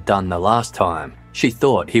Chand had done the last time, she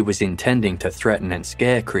thought he was intending to threaten and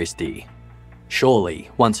scare Christie. Surely,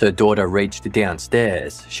 once her daughter reached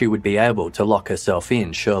downstairs, she would be able to lock herself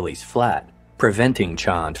in Shirley's flat, preventing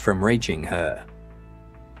Chand from reaching her.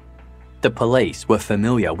 The police were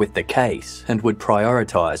familiar with the case and would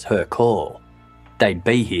prioritise her call. They'd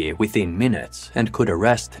be here within minutes and could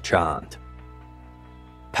arrest Chand.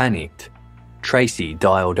 Panicked, Tracy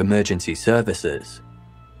dialed emergency services.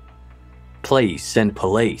 "Please send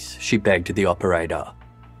police," she begged the operator.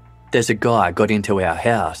 "There's a guy got into our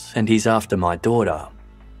house and he's after my daughter."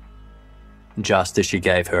 Just as she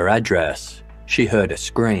gave her address, she heard a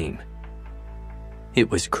scream.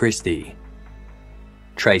 It was Christie.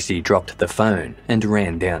 Tracy dropped the phone and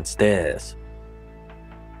ran downstairs.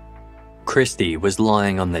 Christie was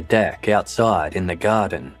lying on the deck outside in the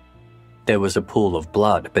garden. There was a pool of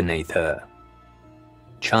blood beneath her.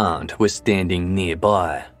 Chand was standing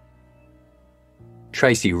nearby.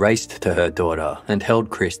 Tracy raced to her daughter and held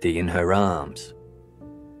Christie in her arms.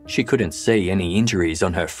 She couldn't see any injuries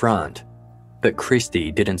on her front, but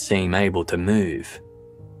Christie didn't seem able to move.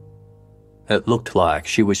 It looked like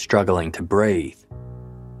she was struggling to breathe.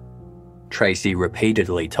 Tracy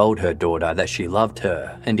repeatedly told her daughter that she loved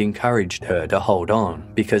her and encouraged her to hold on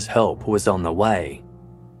because help was on the way.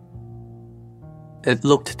 It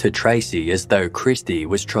looked to Tracy as though Christie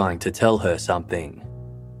was trying to tell her something.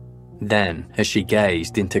 Then, as she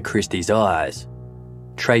gazed into Christie's eyes,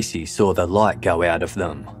 Tracy saw the light go out of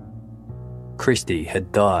them. Christie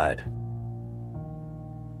had died.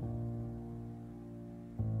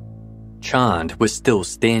 Chand was still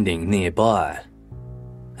standing nearby.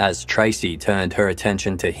 As Tracy turned her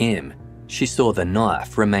attention to him, she saw the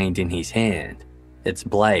knife remained in his hand, its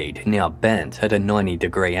blade now bent at a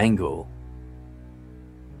 90-degree angle.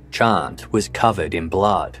 Chand was covered in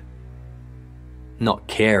blood. Not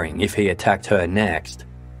caring if he attacked her next,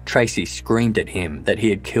 Tracy screamed at him that he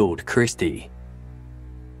had killed Christie.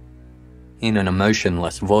 In an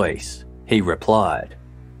emotionless voice, he replied,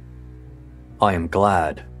 "I am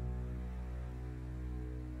glad."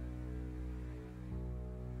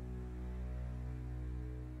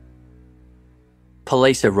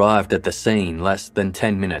 Police arrived at the scene less than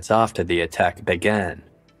 10 minutes after the attack began.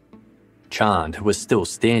 Chand was still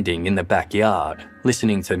standing in the backyard,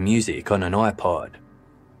 listening to music on an iPod.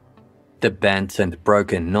 The bent and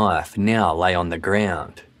broken knife now lay on the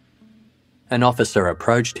ground. An officer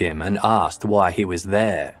approached him and asked why he was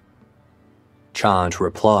there. Chand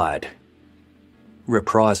replied,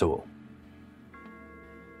 "Reprisal."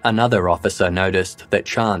 Another officer noticed that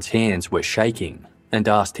Chand's hands were shaking and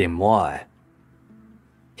asked him why.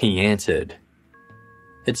 He answered,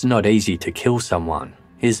 "It's not easy to kill someone,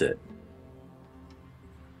 is it?"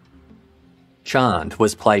 Chand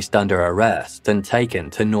was placed under arrest and taken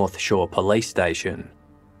to North Shore Police Station.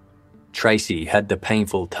 Tracy had the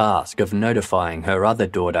painful task of notifying her other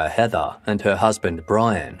daughter Heather and her husband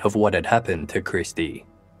Brian of what had happened to Christie.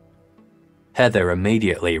 Heather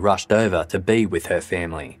immediately rushed over to be with her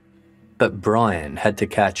family, but Brian had to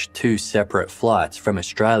catch 2 separate flights from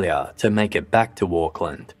Australia to make it back to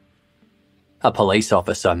Auckland. A police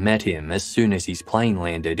officer met him as soon as his plane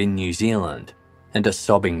landed in New Zealand, and a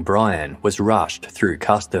sobbing Brian was rushed through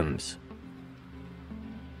customs.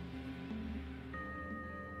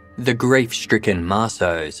 The grief-stricken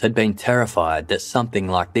Marceaus had been terrified that something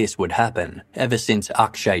like this would happen ever since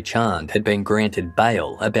Akshay Chand had been granted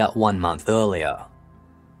bail about 1 month earlier.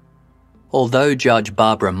 Although Judge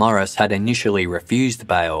Barbara Morris had initially refused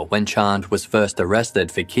bail when Chand was first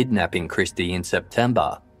arrested for kidnapping Christie in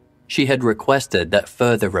September, she had requested that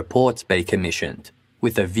further reports be commissioned,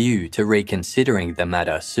 with a view to reconsidering the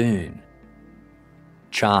matter soon.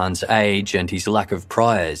 Chand's age and his lack of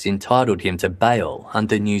priors entitled him to bail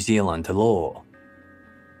under New Zealand law.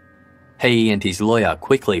 He and his lawyer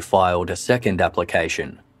quickly filed a second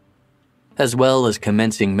application. As well as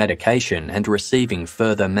commencing medication and receiving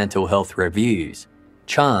further mental health reviews,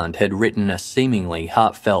 Chand had written a seemingly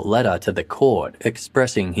heartfelt letter to the court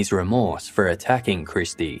expressing his remorse for attacking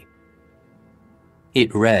Christie.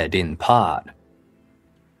 It read in part,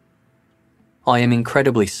 "I am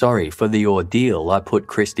incredibly sorry for the ordeal I put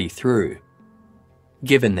Christie through.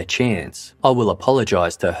 Given the chance, I will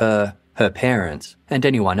apologise to her, her parents, and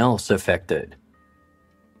anyone else affected.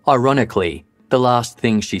 Ironically, the last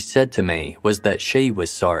thing she said to me was that she was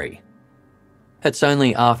sorry. It's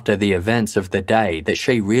only after the events of the day that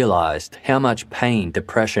she realised how much pain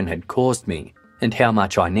depression had caused me and how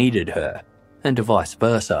much I needed her, and vice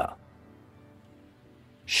versa.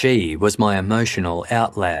 She was my emotional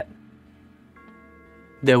outlet.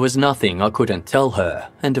 There was nothing I couldn't tell her,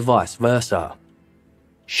 and vice versa.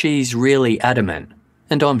 She's really adamant,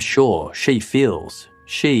 and I'm sure she feels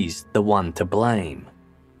she's the one to blame.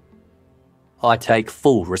 I take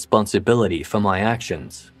full responsibility for my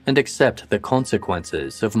actions and accept the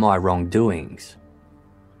consequences of my wrongdoings."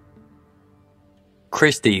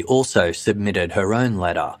 Christie also submitted her own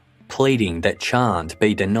letter, pleading that Chand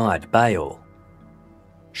be denied bail.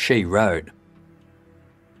 She wrote,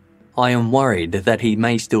 "I am worried that he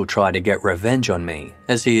may still try to get revenge on me,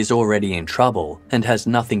 as he is already in trouble and has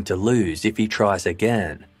nothing to lose if he tries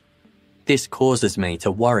again. This causes me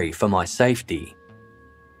to worry for my safety.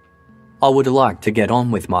 I would like to get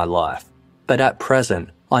on with my life, but at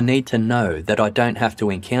present I need to know that I don't have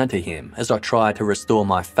to encounter him as I try to restore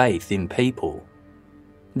my faith in people.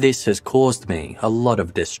 This has caused me a lot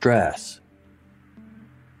of distress."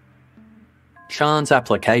 Chand's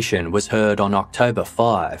application was heard on October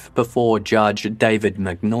 5 before Judge David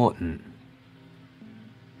McNaughton.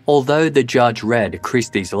 Although the judge read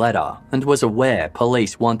Christie's letter and was aware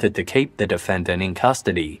police wanted to keep the defendant in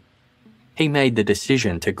custody, he made the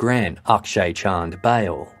decision to grant Akshay Chand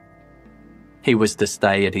bail. He was to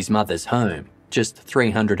stay at his mother's home, just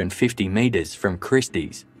 350 metres from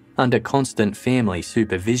Christie's, under constant family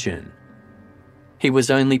supervision. He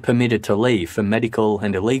was only permitted to leave for medical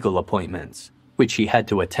and illegal appointments, which he had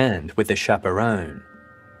to attend with a chaperone.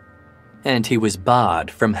 And he was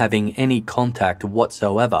barred from having any contact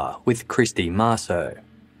whatsoever with Christie Marceau.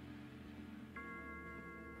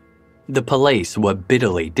 The police were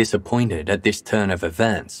bitterly disappointed at this turn of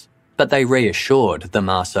events, but they reassured the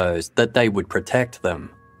Marceaus that they would protect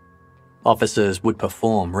them. Officers would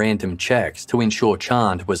perform random checks to ensure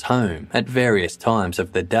Chand was home at various times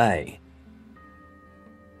of the day.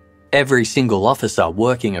 Every single officer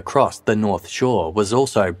working across the North Shore was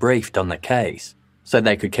also briefed on the case, so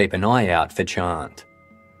they could keep an eye out for Chand.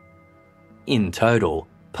 In total,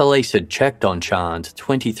 police had checked on Chand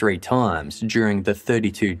 23 times during the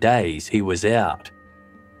 32 days he was out.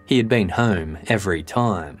 He had been home every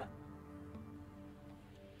time.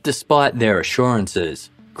 Despite their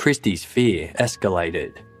assurances, Christie's fear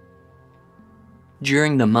escalated.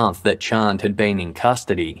 During the month that Chand had been in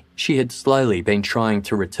custody, she had slowly been trying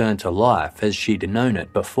to return to life as she'd known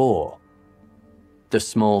it before. The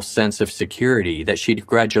small sense of security that she'd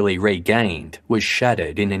gradually regained was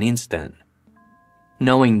shattered in an instant.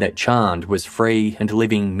 Knowing that Chand was free and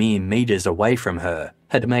living mere meters away from her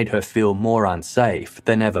had made her feel more unsafe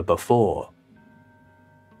than ever before.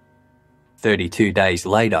 32 days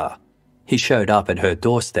later, he showed up at her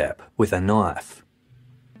doorstep with a knife.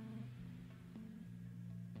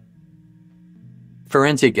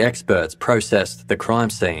 Forensic experts processed the crime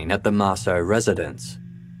scene at the Marceau residence.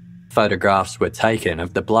 Photographs were taken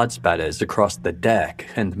of the blood spatters across the deck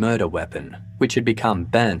and murder weapon, which had become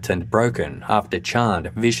bent and broken after Chand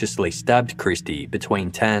viciously stabbed Christie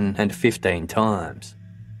between 10 and 15 times.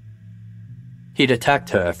 He'd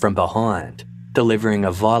attacked her from behind, delivering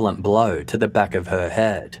a violent blow to the back of her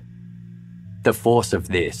head. The force of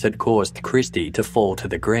this had caused Christie to fall to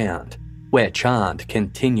the ground, where Chand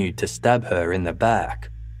continued to stab her in the back.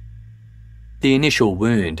 The initial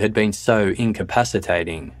wound had been so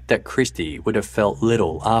incapacitating that Christie would have felt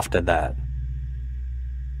little after that.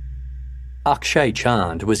 Akshay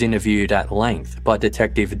Chand was interviewed at length by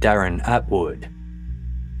Detective Darren Atwood.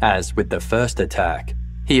 As with the first attack,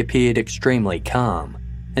 he appeared extremely calm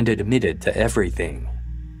and admitted to everything.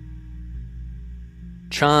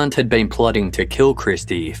 Chand had been plotting to kill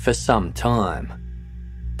Christie for some time.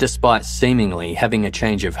 Despite seemingly having a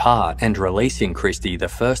change of heart and releasing Christie the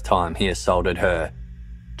first time he assaulted her,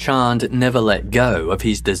 Chand never let go of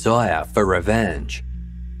his desire for revenge.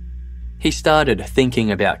 He started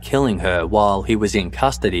thinking about killing her while he was in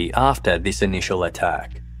custody after this initial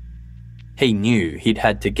attack. He knew he'd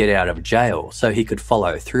had to get out of jail so he could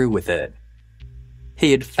follow through with it.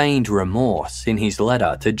 He had feigned remorse in his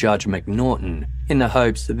letter to Judge McNaughton in the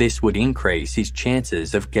hopes this would increase his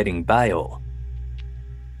chances of getting bail.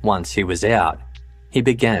 Once he was out, he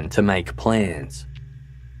began to make plans.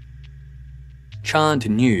 Chand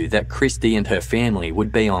knew that Christie and her family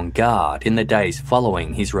would be on guard in the days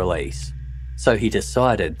following his release, so he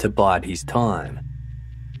decided to bide his time.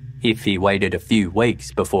 If he waited a few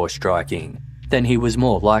weeks before striking, then he was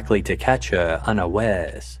more likely to catch her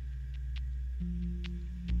unawares.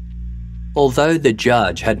 Although the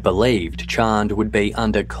judge had believed Chand would be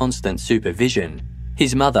under constant supervision,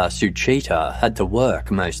 his mother, Suchita, had to work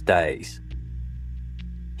most days.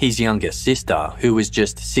 His younger sister, who was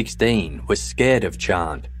just 16, was scared of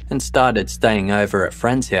Chand and started staying over at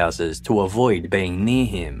friends' houses to avoid being near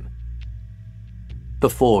him.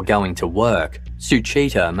 Before going to work,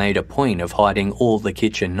 Suchita made a point of hiding all the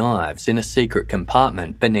kitchen knives in a secret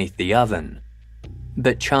compartment beneath the oven.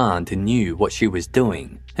 But Chand knew what she was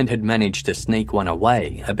doing and had managed to sneak one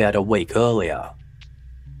away about a week earlier.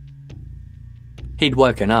 He'd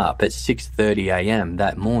woken up at 6:30 a.m.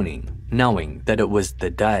 that morning, knowing that it was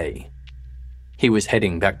the day. He was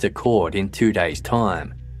heading back to court in 2 days'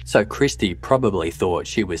 time, so Christie probably thought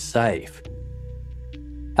she was safe.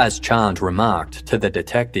 As Chand remarked to the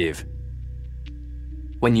detective,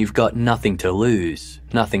 "When you've got nothing to lose,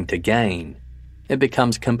 nothing to gain, it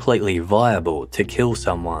becomes completely viable to kill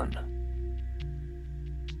someone."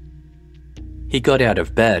 He got out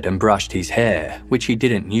of bed and brushed his hair, which he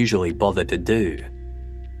didn't usually bother to do.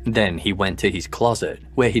 Then he went to his closet,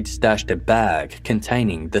 where he'd stashed a bag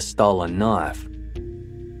containing the stolen knife.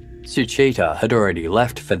 Suchita had already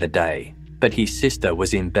left for the day, but his sister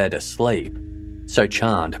was in bed asleep, so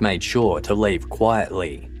Chand made sure to leave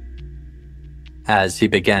quietly. As he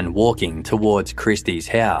began walking towards Christie's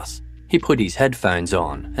house, he put his headphones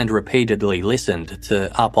on and repeatedly listened to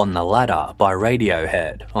Up on the Ladder by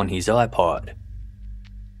Radiohead on his iPod.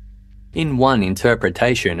 In one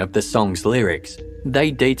interpretation of the song's lyrics,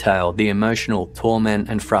 they detail the emotional torment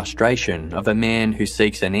and frustration of a man who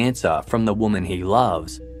seeks an answer from the woman he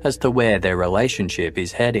loves, as to where their relationship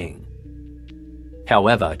is heading.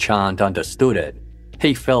 However Chand understood it,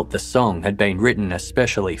 he felt the song had been written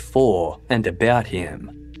especially for and about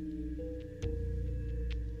him.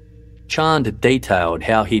 Chand detailed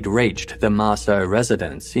how he'd reached the Marceau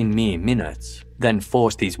residence in mere minutes, then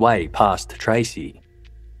forced his way past Tracy.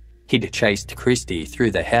 He'd chased Christie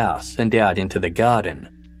through the house and out into the garden.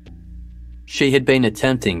 She had been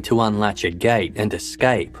attempting to unlatch a gate and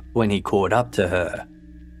escape when he caught up to her.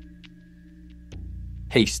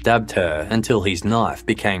 He stabbed her until his knife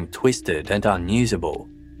became twisted and unusable,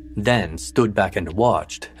 then stood back and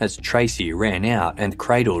watched as Tracy ran out and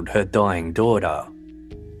cradled her dying daughter.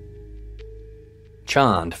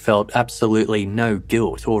 Chand felt absolutely no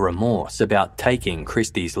guilt or remorse about taking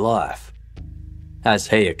Christie's life. As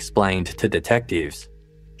he explained to detectives,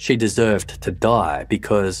 she deserved to die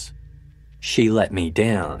because she let me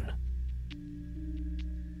down.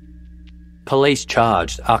 Police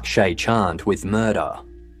charged Akshay Chand with murder.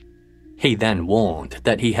 He then warned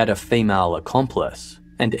that he had a female accomplice,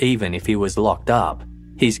 and even if he was locked up,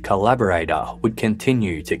 his collaborator would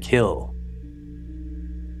continue to kill.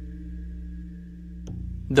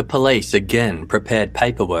 The police again prepared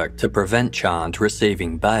paperwork to prevent Chand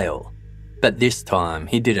receiving bail, but this time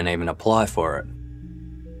he didn't even apply for it.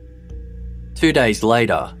 2 days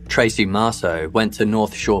later, Tracy Marceau went to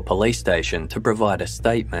North Shore Police Station to provide a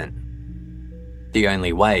statement. The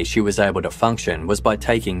only way she was able to function was by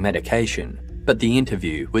taking medication, but the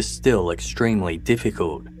interview was still extremely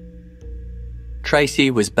difficult.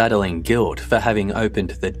 Tracy was battling guilt for having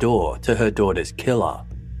opened the door to her daughter's killer,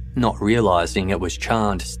 not realising it was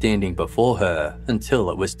Chand standing before her until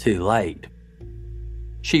it was too late.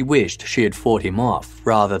 She wished she had fought him off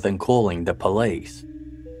rather than calling the police.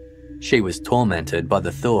 She was tormented by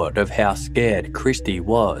the thought of how scared Christie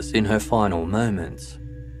was in her final moments.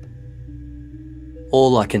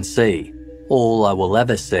 All I can see, all I will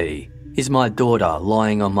ever see, is my daughter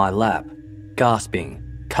lying on my lap, gasping,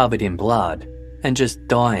 covered in blood, and just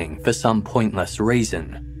dying for some pointless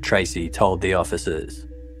reason, Tracy told the officers.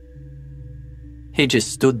 He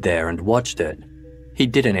just stood there and watched it. He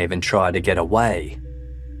didn't even try to get away.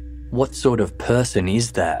 What sort of person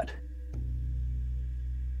is that?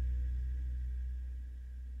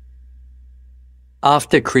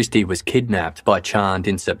 After Christie was kidnapped by Chand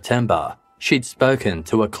in September, she'd spoken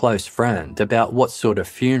to a close friend about what sort of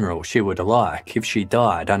funeral she would like if she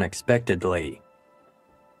died unexpectedly.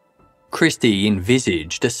 Christie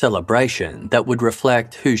envisaged a celebration that would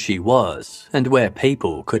reflect who she was and where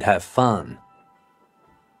people could have fun.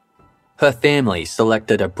 Her family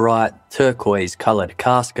selected a bright turquoise-coloured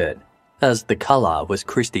casket, as the colour was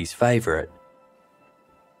Christie's favourite.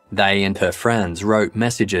 They and her friends wrote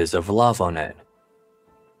messages of love on it.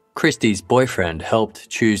 Christie's boyfriend helped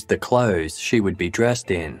choose the clothes she would be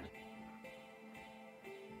dressed in.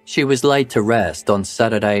 She was laid to rest on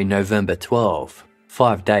Saturday, November 12,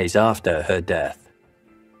 5 days after her death.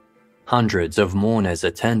 Hundreds of mourners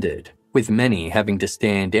attended, with many having to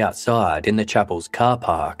stand outside in the chapel's car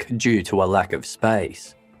park due to a lack of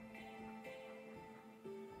space.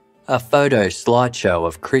 A photo slideshow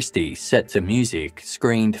of Christie set to music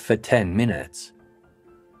screened for 10 minutes.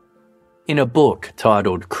 In a book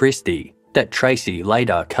titled Christie that Tracy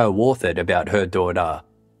later co-authored about her daughter,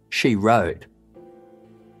 she wrote,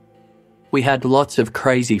 "We had lots of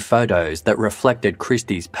crazy photos that reflected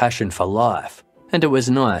Christie's passion for life, and it was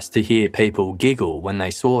nice to hear people giggle when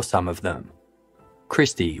they saw some of them.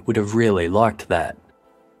 Christie would have really liked that."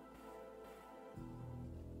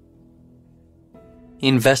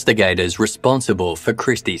 Investigators responsible for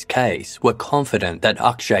Christie's case were confident that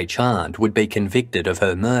Akshay Chand would be convicted of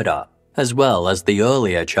her murder, as well as the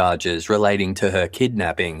earlier charges relating to her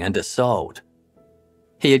kidnapping and assault.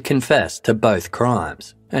 He had confessed to both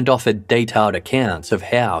crimes and offered detailed accounts of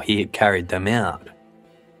how he had carried them out.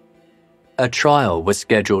 A trial was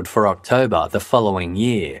scheduled for October the following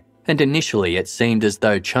year, and initially it seemed as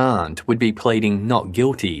though Chand would be pleading not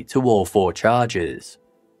guilty to all 4 charges.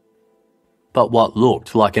 But what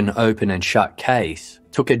looked like an open and shut case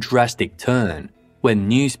took a drastic turn when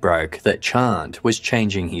news broke that Chand was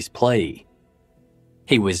changing his plea.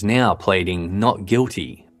 He was now pleading not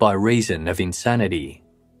guilty by reason of insanity.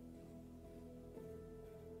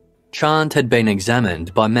 Chand had been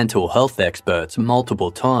examined by mental health experts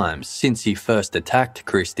multiple times since he first attacked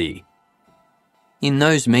Christie. In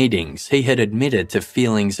those meetings, he had admitted to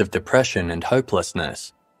feelings of depression and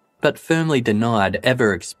hopelessness, but firmly denied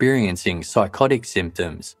ever experiencing psychotic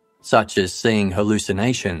symptoms, such as seeing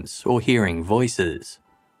hallucinations or hearing voices.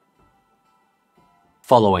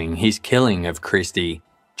 Following his killing of Christie,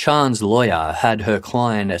 Chan's lawyer had her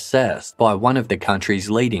client assessed by one of the country's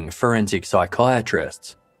leading forensic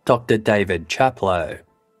psychiatrists, Dr. David Chaplow.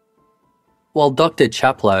 While Dr.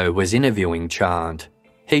 Chaplow was interviewing Chand,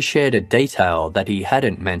 he shared a detail that he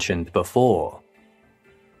hadn't mentioned before.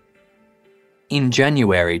 In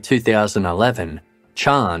January 2011,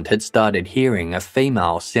 Chand had started hearing a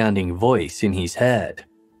female-sounding voice in his head.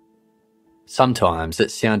 Sometimes it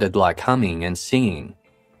sounded like humming and singing,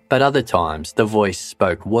 but other times the voice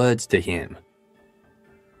spoke words to him.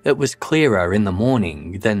 It was clearer in the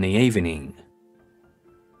morning than the evening.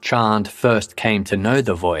 Chand first came to know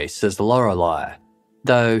the voice as Lorelei,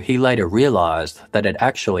 though he later realised that it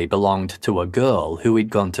actually belonged to a girl who he'd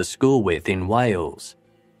gone to school with in Wales.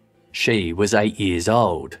 She was 8 years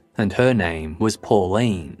old, and her name was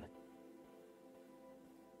Pauline.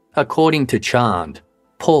 According to Chand,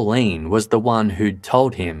 Pauline was the one who'd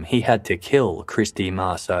told him he had to kill Christie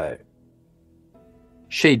Marceau.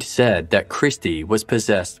 She'd said that Christie was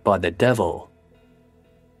possessed by the devil.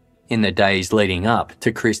 In the days leading up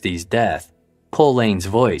to Christie's death, Pauline's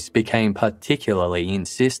voice became particularly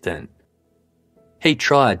insistent. He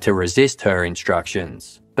tried to resist her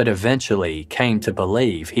instructions, but eventually came to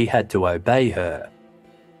believe he had to obey her.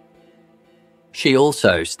 She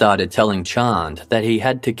also started telling Chand that he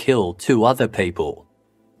had to kill 2 other people,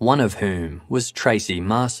 one of whom was Tracy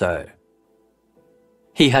Marceau.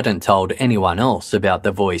 He hadn't told anyone else about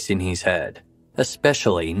the voice in his head,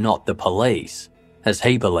 especially not the police, as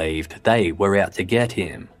he believed they were out to get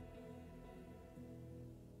him.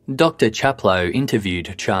 Dr. Chaplow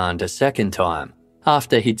interviewed Chand a second time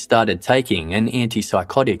after he'd started taking an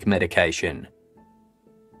antipsychotic medication.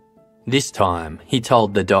 This time, he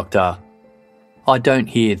told the doctor, "I don't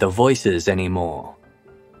hear the voices anymore."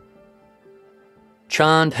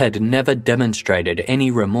 Chand had never demonstrated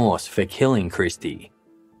any remorse for killing Christie,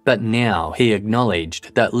 but now he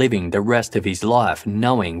acknowledged that living the rest of his life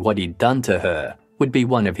knowing what he'd done to her would be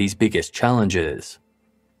one of his biggest challenges.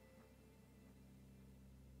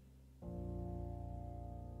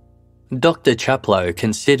 Dr. Chaplow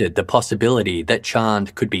considered the possibility that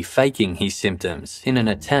Chand could be faking his symptoms in an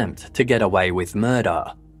attempt to get away with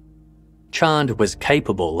murder. Chand was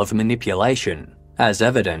capable of manipulation, as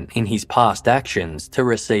evident in his past actions to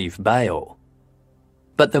receive bail.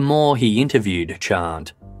 But the more he interviewed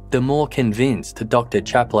Chand, the more convinced Dr.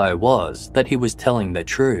 Chaplow was that he was telling the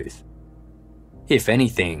truth. If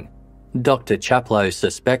anything, Dr. Chaplow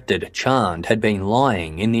suspected Chand had been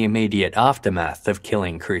lying in the immediate aftermath of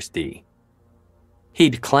killing Christie.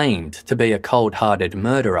 He'd claimed to be a cold-hearted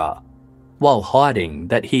murderer, while hiding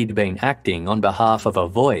that he'd been acting on behalf of a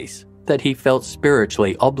voice that he felt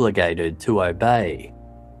spiritually obligated to obey.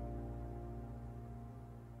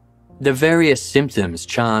 The various symptoms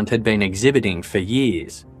Chand had been exhibiting for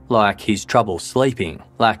years, like his trouble sleeping,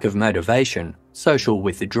 lack of motivation, social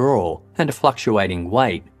withdrawal, and fluctuating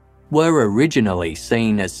weight, were originally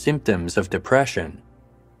seen as symptoms of depression.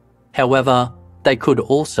 However, they could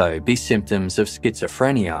also be symptoms of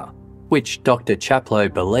schizophrenia, which Dr.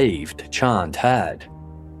 Chaplow believed Chand had.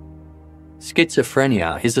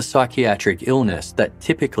 Schizophrenia is a psychiatric illness that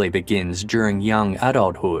typically begins during young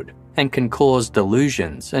adulthood and can cause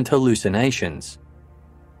delusions and hallucinations.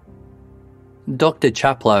 Dr.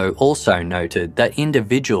 Chaplow also noted that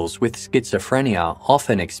individuals with schizophrenia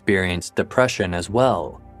often experience depression as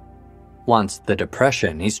well. Once the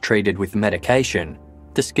depression is treated with medication,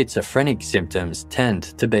 the schizophrenic symptoms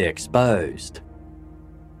tend to be exposed.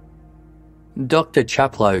 Dr.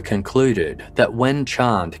 Chaplow concluded that when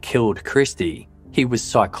Chand killed Christie, he was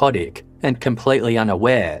psychotic and completely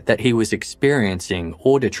unaware that he was experiencing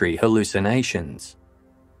auditory hallucinations.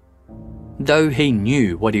 Though he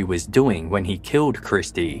knew what he was doing when he killed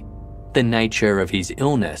Christie, the nature of his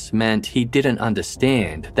illness meant he didn't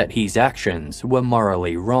understand that his actions were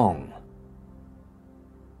morally wrong.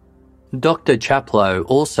 Dr. Chaplow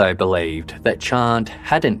also believed that Chand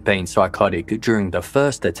hadn't been psychotic during the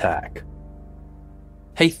first attack.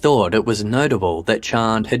 He thought it was notable that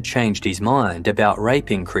Chand had changed his mind about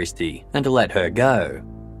raping Christie and let her go.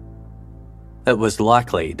 It was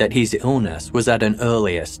likely that his illness was at an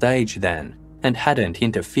earlier stage then and hadn't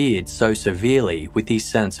interfered so severely with his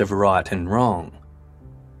sense of right and wrong.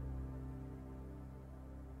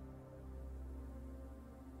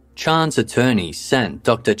 Chand's attorney sent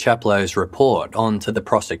Dr. Chaplow's report on to the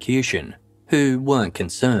prosecution, who weren't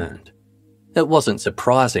concerned. It wasn't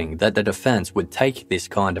surprising that the defence would take this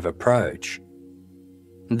kind of approach.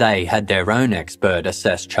 They had their own expert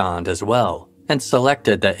assess Chand as well, and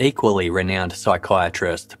selected the equally renowned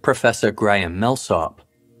psychiatrist Professor Graham Millsop.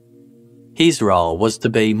 His role was to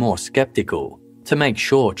be more sceptical, to make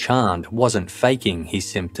sure Chand wasn't faking his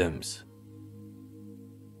symptoms.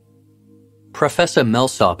 Professor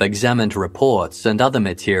Millsop examined reports and other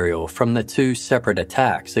material from the 2 separate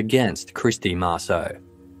attacks against Christie Marceau.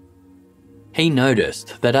 He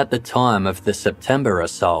noticed that at the time of the September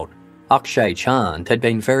assault, Akshay Chand had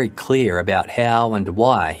been very clear about how and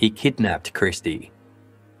why he kidnapped Christie.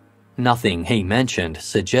 Nothing he mentioned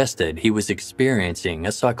suggested he was experiencing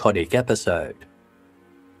a psychotic episode.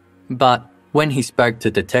 But when he spoke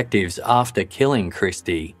to detectives after killing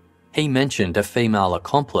Christie, he mentioned a female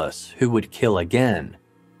accomplice who would kill again.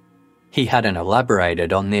 He hadn't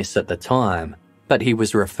elaborated on this at the time, but he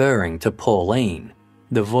was referring to Pauline,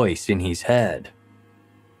 the voice in his head.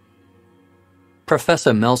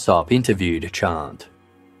 Professor Millsop interviewed Chand.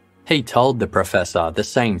 He told the professor the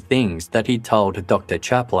same things that he'd told Dr.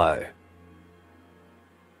 Chaplow.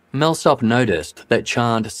 Millsop noticed that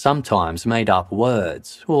Chand sometimes made up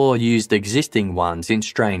words or used existing ones in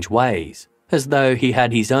strange ways, as though he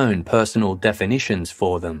had his own personal definitions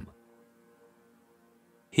for them.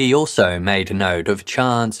 He also made note of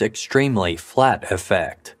Chand's extremely flat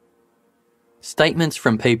effect. Statements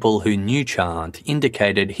from people who knew Chand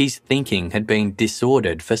indicated his thinking had been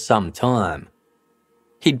disordered for some time.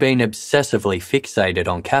 He'd been obsessively fixated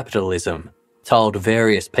on capitalism, told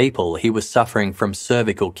various people he was suffering from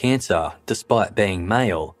cervical cancer despite being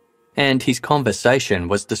male, and his conversation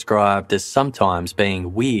was described as sometimes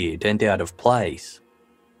being weird and out of place.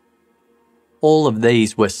 All of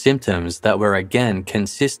these were symptoms that were again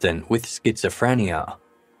consistent with schizophrenia.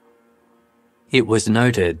 It was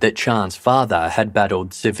noted that Chand's father had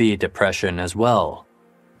battled severe depression as well.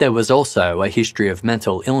 There was also a history of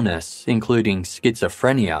mental illness, including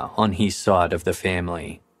schizophrenia, on his side of the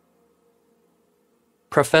family.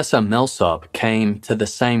 Professor Millsop came to the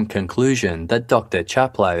same conclusion that Dr.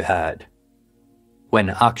 Chaplow had. When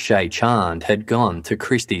Akshay Chand had gone to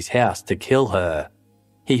Christie's house to kill her,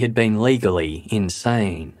 he had been legally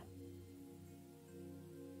insane.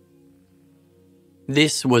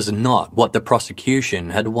 This was not what the prosecution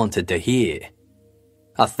had wanted to hear.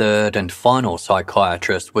 A third and final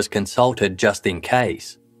psychiatrist was consulted just in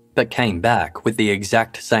case, but came back with the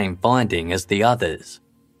exact same finding as the others.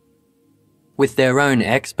 With their own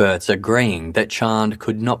experts agreeing that Chand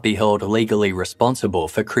could not be held legally responsible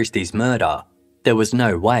for Christie's murder, there was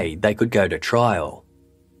no way they could go to trial.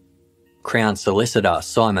 Crown Solicitor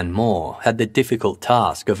Simon Moore had the difficult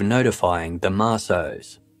task of notifying the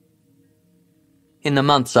Marceaus. In the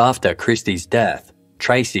months after Christie's death,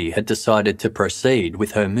 Tracy had decided to proceed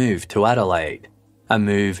with her move to Adelaide, a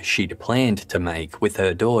move she'd planned to make with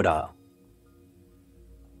her daughter.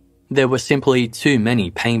 There were simply too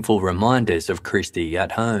many painful reminders of Christie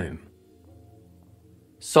at home.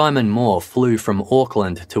 Simon Moore flew from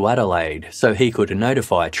Auckland to Adelaide so he could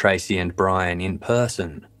notify Tracy and Brian in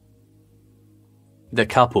person. The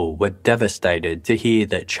couple were devastated to hear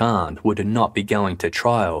that Chand would not be going to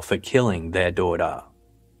trial for killing their daughter.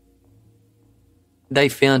 They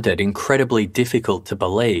found it incredibly difficult to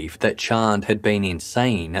believe that Chand had been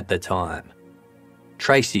insane at the time.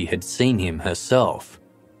 Tracy had seen him herself.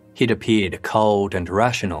 He'd appeared cold and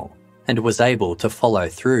rational and was able to follow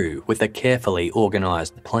through with a carefully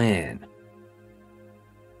organised plan.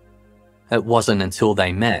 It wasn't until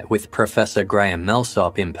they met with Professor Graham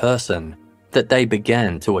Millsop in person that they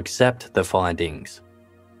began to accept the findings.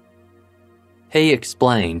 He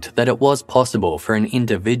explained that it was possible for an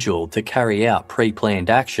individual to carry out pre-planned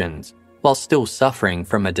actions while still suffering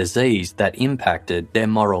from a disease that impacted their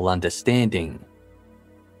moral understanding.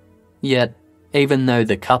 Yet, even though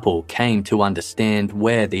the couple came to understand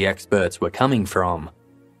where the experts were coming from,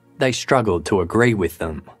 they struggled to agree with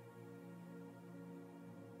them.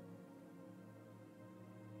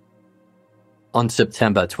 On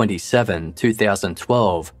September 27,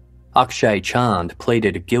 2012, Akshay Chand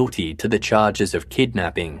pleaded guilty to the charges of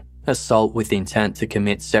kidnapping, assault with intent to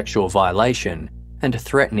commit sexual violation, and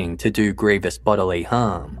threatening to do grievous bodily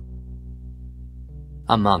harm.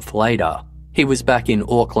 A month later, he was back in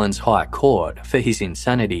Auckland's High Court for his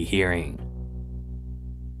insanity hearing.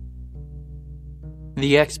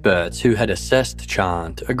 The experts who had assessed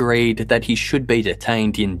Chand agreed that he should be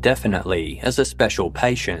detained indefinitely as a special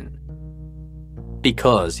patient.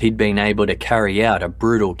 Because he'd been able to carry out a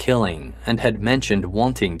brutal killing and had mentioned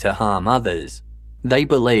wanting to harm others, they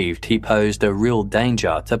believed he posed a real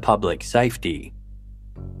danger to public safety.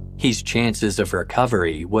 His chances of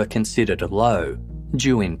recovery were considered low,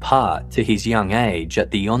 due in part to his young age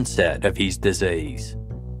at the onset of his disease.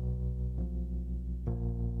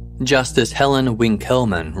 Justice Helen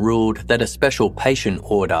Winkelman ruled that a special patient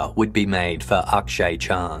order would be made for Akshay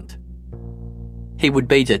Chand. He would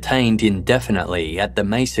be detained indefinitely at the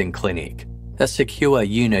Mason Clinic, a secure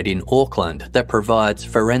unit in Auckland that provides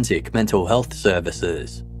forensic mental health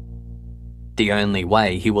services. The only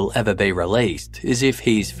way he will ever be released is if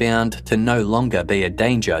he's found to no longer be a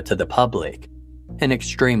danger to the public, an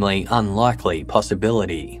extremely unlikely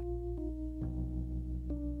possibility.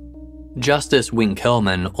 Justice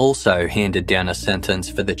Winkelman also handed down a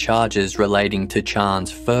sentence for the charges relating to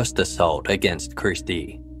Chan's first assault against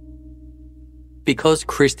Christie. Because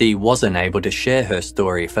Christie wasn't able to share her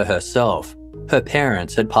story for herself, her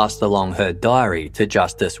parents had passed along her diary to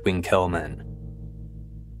Justice Winkelman.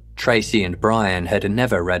 Tracy and Brian had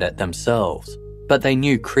never read it themselves, but they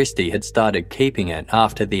knew Christie had started keeping it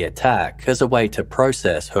after the attack as a way to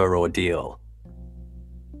process her ordeal.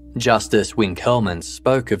 Justice Winkelman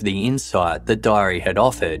spoke of the insight the diary had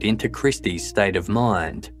offered into Christie's state of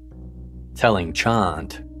mind, telling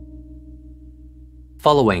Chant,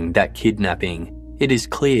 "Following that kidnapping, it is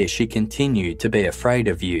clear she continued to be afraid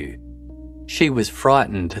of you. She was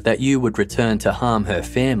frightened that you would return to harm her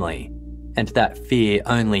family, and that fear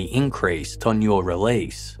only increased on your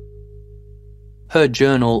release." Her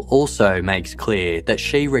journal also makes clear that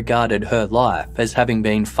she regarded her life as having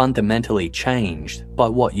been fundamentally changed by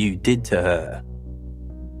what you did to her.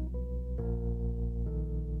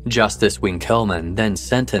 Justice Winkelman then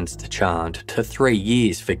sentenced Chant to 3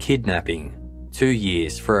 years for kidnapping, 2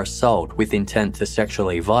 years for assault with intent to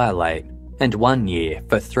sexually violate, and 1 year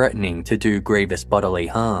for threatening to do grievous bodily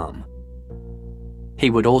harm. He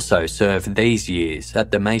would also serve these years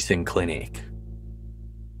at the Mason Clinic.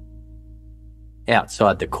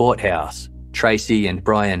 Outside the courthouse, Tracy and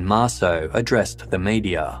Brian Marceau addressed the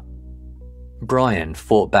media. Brian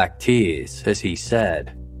fought back tears as he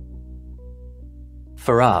said,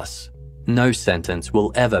 "For us, no sentence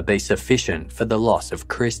will ever be sufficient for the loss of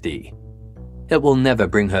Christie. It will never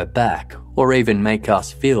bring her back or even make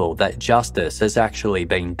us feel that justice has actually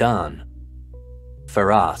been done.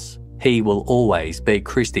 For us, he will always be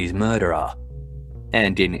Christie's murderer,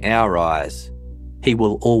 and in our eyes, he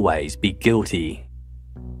will always be guilty."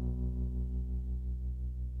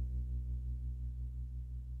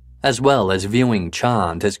 As well as viewing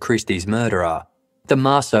Chant as Christie's murderer, the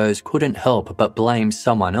Marceaus couldn't help but blame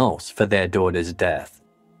someone else for their daughter's death.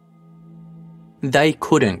 They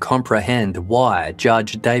couldn't comprehend why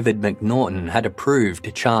Judge David McNaughton had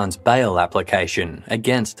approved Chan's bail application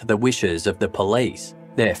against the wishes of the police,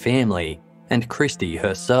 their family, and Christie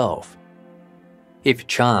herself. If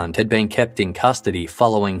Chant had been kept in custody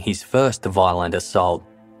following his first violent assault,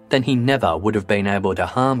 then he never would have been able to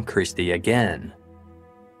harm Christie again.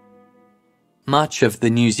 Much of the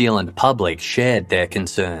New Zealand public shared their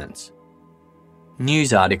concerns.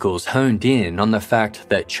 News articles honed in on the fact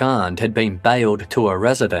that Chant had been bailed to a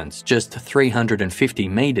residence just 350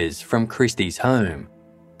 metres from Christie's home,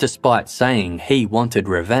 despite saying he wanted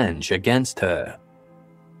revenge against her.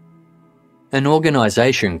 An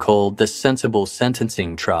organisation called the Sensible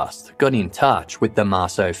Sentencing Trust got in touch with the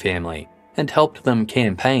Marceau family and helped them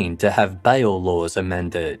campaign to have bail laws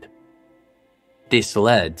amended. This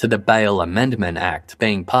led to the Bail Amendment Act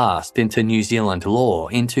being passed into New Zealand law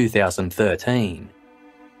in 2013.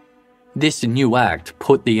 This new act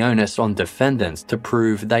put the onus on defendants to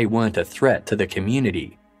prove they weren't a threat to the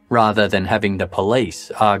community, rather than having the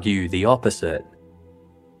police argue the opposite.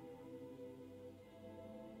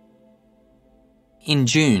 In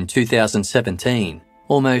June 2017,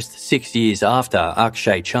 almost 6 years after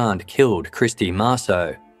Akshay Chand killed Christie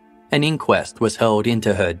Marceau, an inquest was held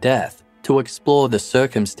into her death to explore the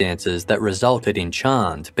circumstances that resulted in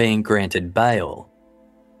Chand being granted bail.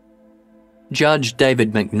 Judge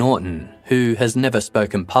David McNaughton, who has never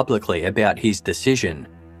spoken publicly about his decision,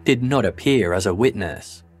 did not appear as a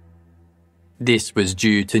witness. This was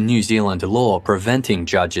due to New Zealand law preventing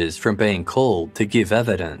judges from being called to give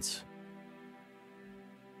evidence.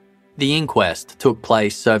 The inquest took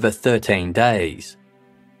place over 13 days.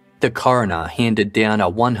 The coroner handed down a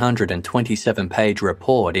 127-page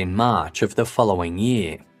report in March of the following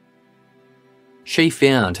year. She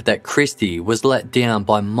found that Christie was let down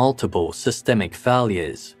by multiple systemic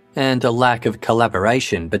failures and a lack of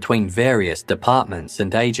collaboration between various departments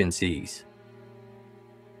and agencies.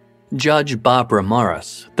 Judge Barbara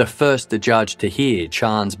Morris, the first judge to hear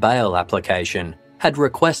Chan's bail application, had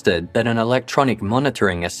requested that an electronic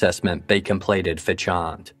monitoring assessment be completed for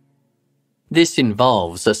Chand. This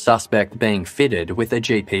involves a suspect being fitted with a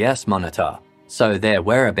GPS monitor, so their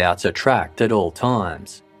whereabouts are tracked at all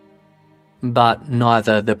times. But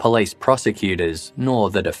neither the police prosecutors nor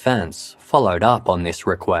the defence followed up on this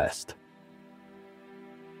request.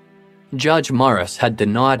 Judge Morris had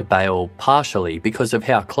denied bail partially because of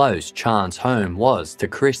how close Chan's home was to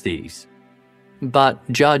Christie's. But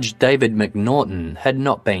Judge David McNaughton had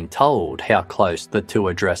not been told how close the two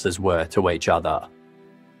addresses were to each other.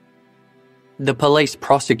 The police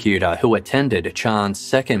prosecutor who attended Chan's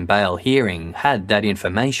second bail hearing had that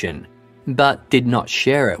information, but did not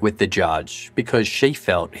share it with the judge because she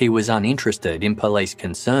felt he was uninterested in police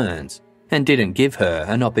concerns and didn't give her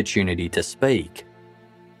an opportunity to speak.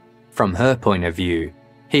 From her point of view,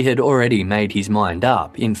 he had already made his mind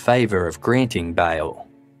up in favour of granting bail.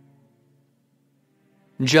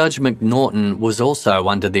 Judge McNaughton was also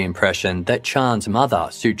under the impression that Chan's mother,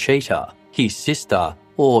 Suchita, his sister,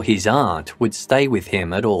 or his aunt would stay with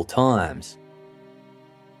him at all times.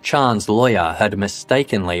 Chan's lawyer had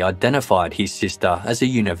mistakenly identified his sister as a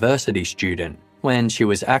university student when she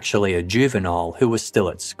was actually a juvenile who was still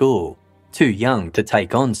at school, too young to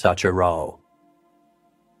take on such a role.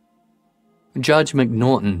 Judge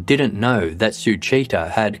McNaughton didn't know that Suchita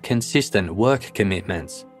had consistent work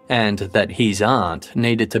commitments and that his aunt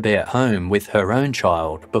needed to be at home with her own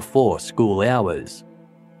child before school hours.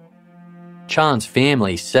 Chan's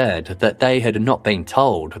family said that they had not been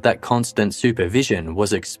told that constant supervision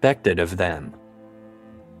was expected of them.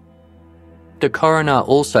 The coroner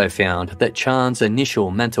also found that Chan's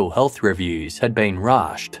initial mental health reviews had been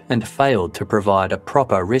rushed and failed to provide a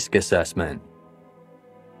proper risk assessment.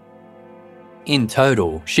 In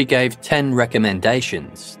total, she gave 10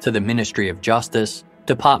 recommendations to the Ministry of Justice,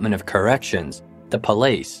 Department of Corrections, the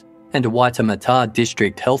police, and Waitemata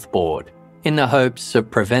District Health Board in the hopes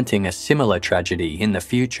of preventing a similar tragedy in the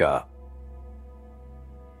future.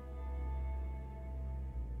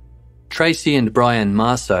 Tracy and Brian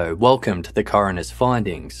Marceau welcomed the coroner's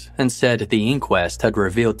findings and said the inquest had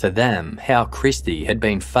revealed to them how Christie had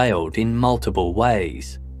been failed in multiple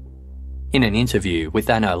ways. In an interview with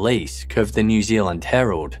Anna Leask of the New Zealand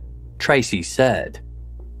Herald, Tracy said,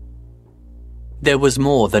 "There was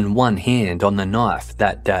more than one hand on the knife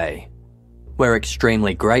that day. We're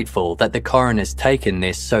extremely grateful that the coroner's taken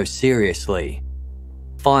this so seriously.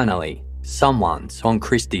 Finally, someone's on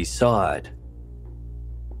Christie's side."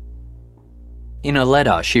 In a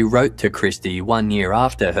letter she wrote to Christie 1 year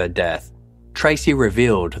after her death, Tracy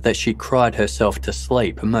revealed that she cried herself to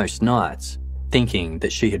sleep most nights, thinking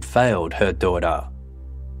that she had failed her daughter.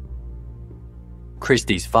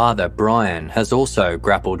 Christie's father, Brian, has also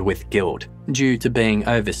grappled with guilt due to being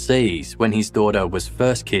overseas when his daughter was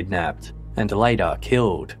first kidnapped and later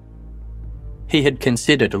killed. He had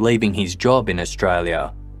considered leaving his job in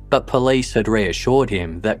Australia, but police had reassured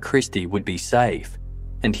him that Christie would be safe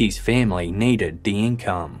and his family needed the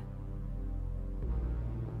income.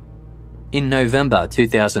 In November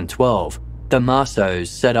 2012, the Marceaus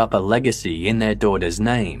set up a legacy in their daughter's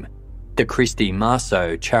name, the Christie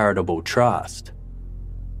Marceau Charitable Trust.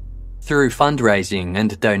 Through fundraising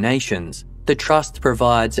and donations, the Trust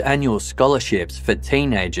provides annual scholarships for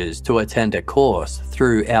teenagers to attend a course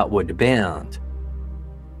through Outward Bound.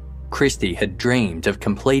 Christie had dreamed of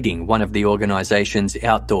completing one of the organisation's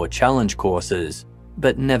outdoor challenge courses,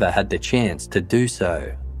 but never had the chance to do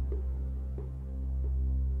so.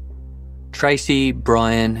 Tracy,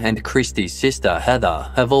 Brian, and Christie's sister Heather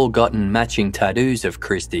have all gotten matching tattoos of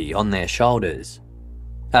Christie on their shoulders.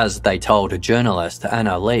 As they told journalist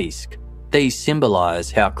Anna Leask, these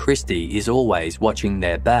symbolise how Christie is always watching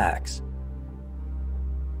their backs.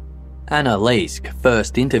 Anna Leask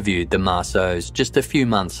first interviewed the Marceaus just a few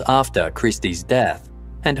months after Christie's death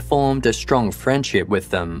and formed a strong friendship with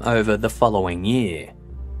them over the following year.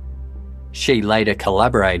 She later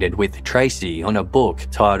collaborated with Tracy on a book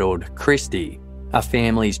titled Christie, A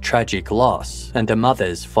Family's Tragic Loss and a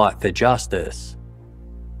Mother's Fight for Justice.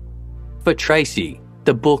 For Tracy,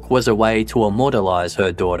 the book was a way to immortalise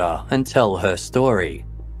her daughter and tell her story.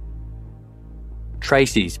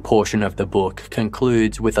 Tracy's portion of the book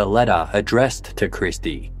concludes with a letter addressed to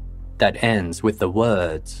Christie that ends with the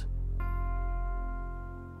words,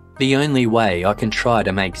 "The only way I can try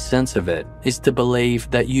to make sense of it is to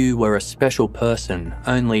believe that you were a special person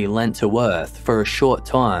only lent to earth for a short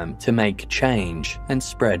time to make change and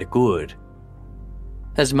spread good.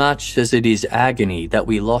 As much as it is agony that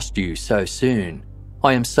we lost you so soon,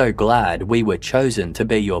 I am so glad we were chosen to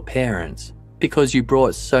be your parents because you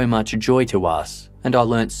brought so much joy to us and I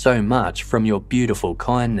learnt so much from your beautiful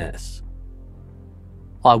kindness.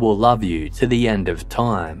 I will love you to the end of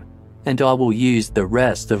time, and I will use the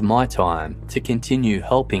rest of my time to continue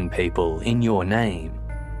helping people in your name.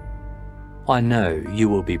 I know you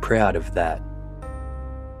will be proud of that."